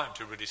right time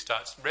to really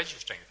start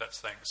registering such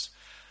things.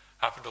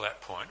 Up until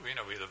that point,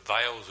 the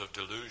veils of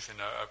delusion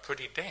are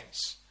pretty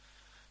dense.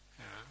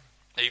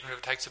 Even if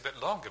it takes a bit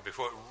longer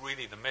before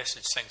really the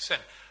message sinks in.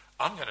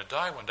 I'm going to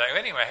die one day.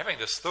 Anyway, having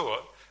this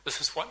thought,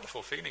 this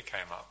wonderful feeling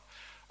came up.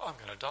 I'm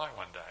going to die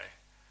one day.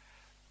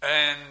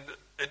 And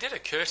it did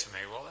occur to me,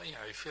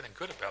 you're feeling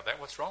good about that.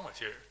 What's wrong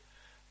with you?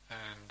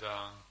 And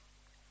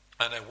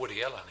I know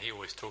Woody Allen, he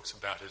always talks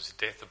about his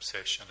death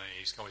obsession. And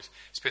he always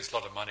spends a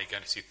lot of money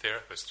going to see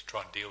therapists to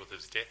try and deal with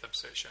his death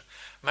obsession.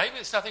 Maybe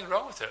there's nothing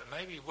wrong with it.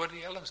 Maybe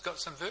Woody Allen's got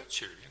some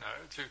virtue,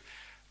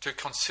 to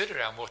consider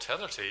our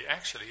mortality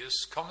actually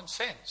is common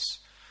sense.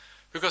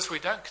 Because if we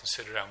don't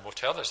consider our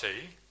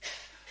mortality,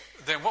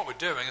 then what we're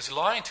doing is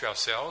lying to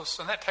ourselves,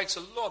 and that takes a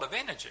lot of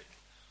energy.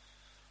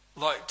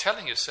 Like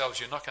telling yourselves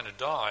you're not going to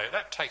die,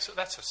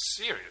 that's a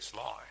serious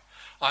lie.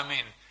 I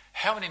mean,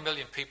 how many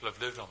million people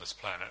have lived on this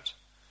planet,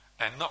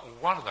 and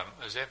not one of them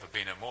has ever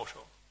been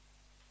immortal,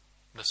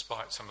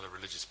 despite some of the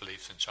religious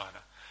beliefs in China.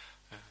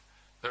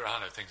 There are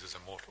no things as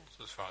immortal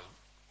as far as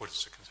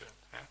Buddhists are concerned.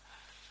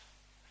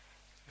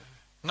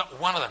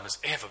 Not one of them has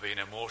ever been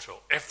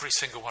immortal. Every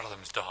single one of them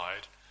has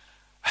died.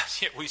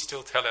 And yet we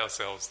still tell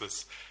ourselves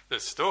this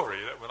story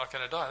that we're not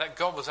going to die. That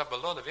gobbles up a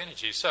lot of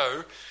energy.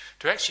 So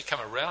to actually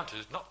come around to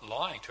not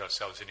lying to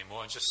ourselves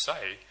anymore and just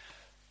say,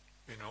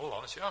 in all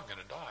honesty, I'm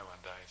going to die one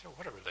day. So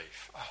what a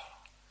relief.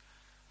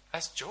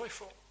 That's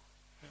joyful.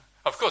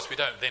 Of course, we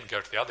don't then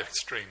go to the other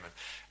extreme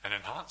and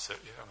enhance it.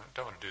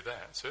 Don't want to do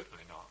that.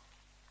 Certainly not.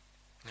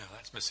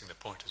 That's missing the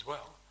point as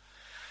well.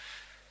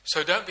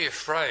 So don't be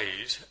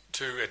afraid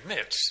to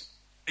admit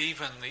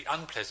even the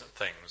unpleasant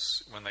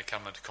things when they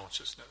come into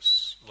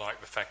consciousness,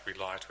 like the fact we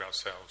lie to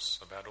ourselves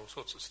about all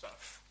sorts of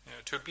stuff.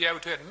 To be able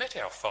to admit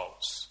our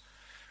faults.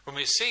 When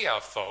we see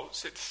our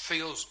faults, it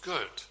feels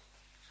good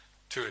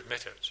to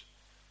admit it.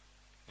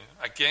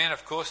 Again,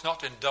 of course,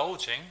 not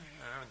indulging.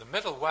 The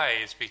middle way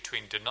is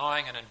between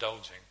denying and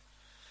indulging.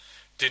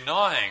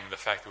 Denying the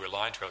fact that we're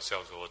lying to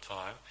ourselves all the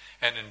time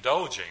and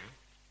indulging,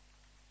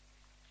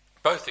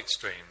 both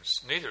extremes,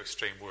 neither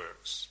extreme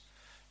works.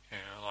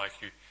 Like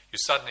you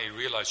suddenly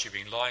realise you've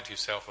been lying to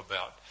yourself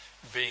about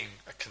being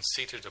a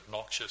conceited,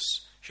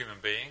 obnoxious human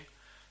being,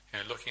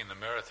 looking in the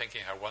mirror,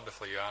 thinking how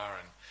wonderful you are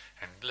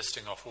and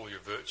listing off all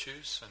your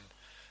virtues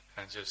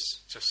and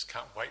just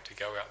can't wait to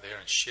go out there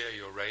and share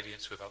your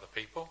radiance with other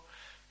people.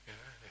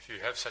 If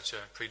you have such a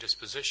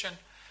predisposition,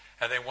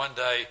 and then one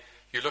day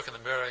you look in the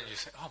mirror and you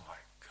think, oh my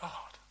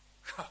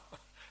God,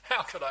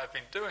 how could I have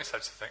been doing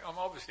such a thing?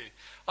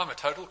 I'm a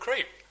total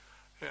creep.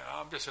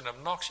 I'm just an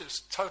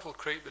obnoxious, total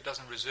creep that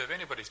doesn't reserve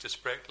anybody's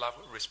respect, love,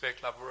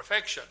 or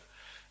affection.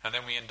 And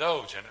then we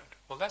indulge in it.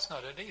 Well, that's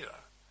not it either.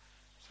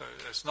 So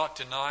it's not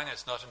denying,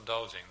 it's not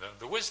indulging.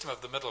 The wisdom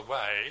of the middle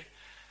way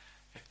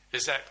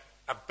is that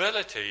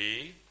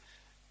ability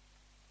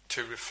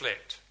to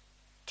reflect,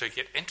 to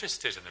get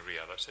interested in the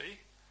reality,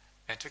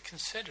 and to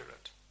consider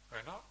it.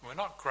 We're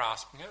not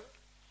grasping it.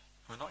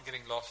 We're not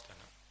getting lost in it.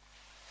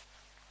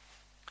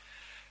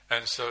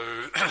 And so,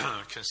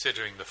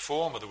 considering the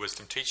form of the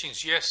wisdom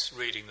teachings, yes,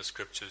 reading the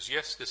scriptures,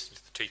 yes, listening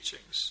to the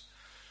teachings,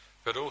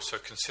 but also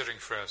considering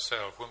for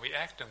ourselves, when we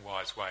act in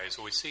wise ways,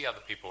 or we see other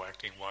people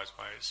acting in wise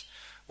ways,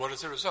 what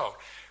is the result?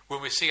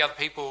 When we see other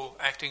people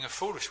acting in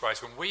foolish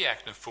ways, when we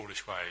act in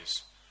foolish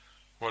ways,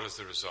 what is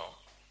the result?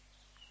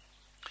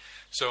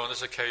 So on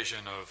this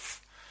occasion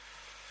of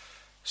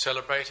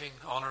celebrating,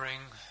 honouring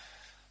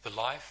the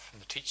life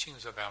and the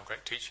teachings of our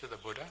great teacher, the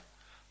Buddha,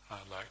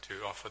 I'd like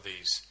to offer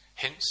these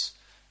hints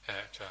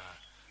at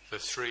the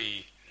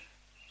three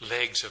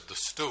legs of the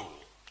stool,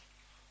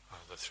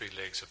 the three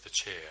legs of the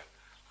chair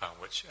on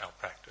which our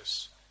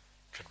practice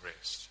can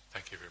rest.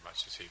 Thank you very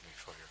much this evening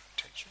for your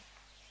attention.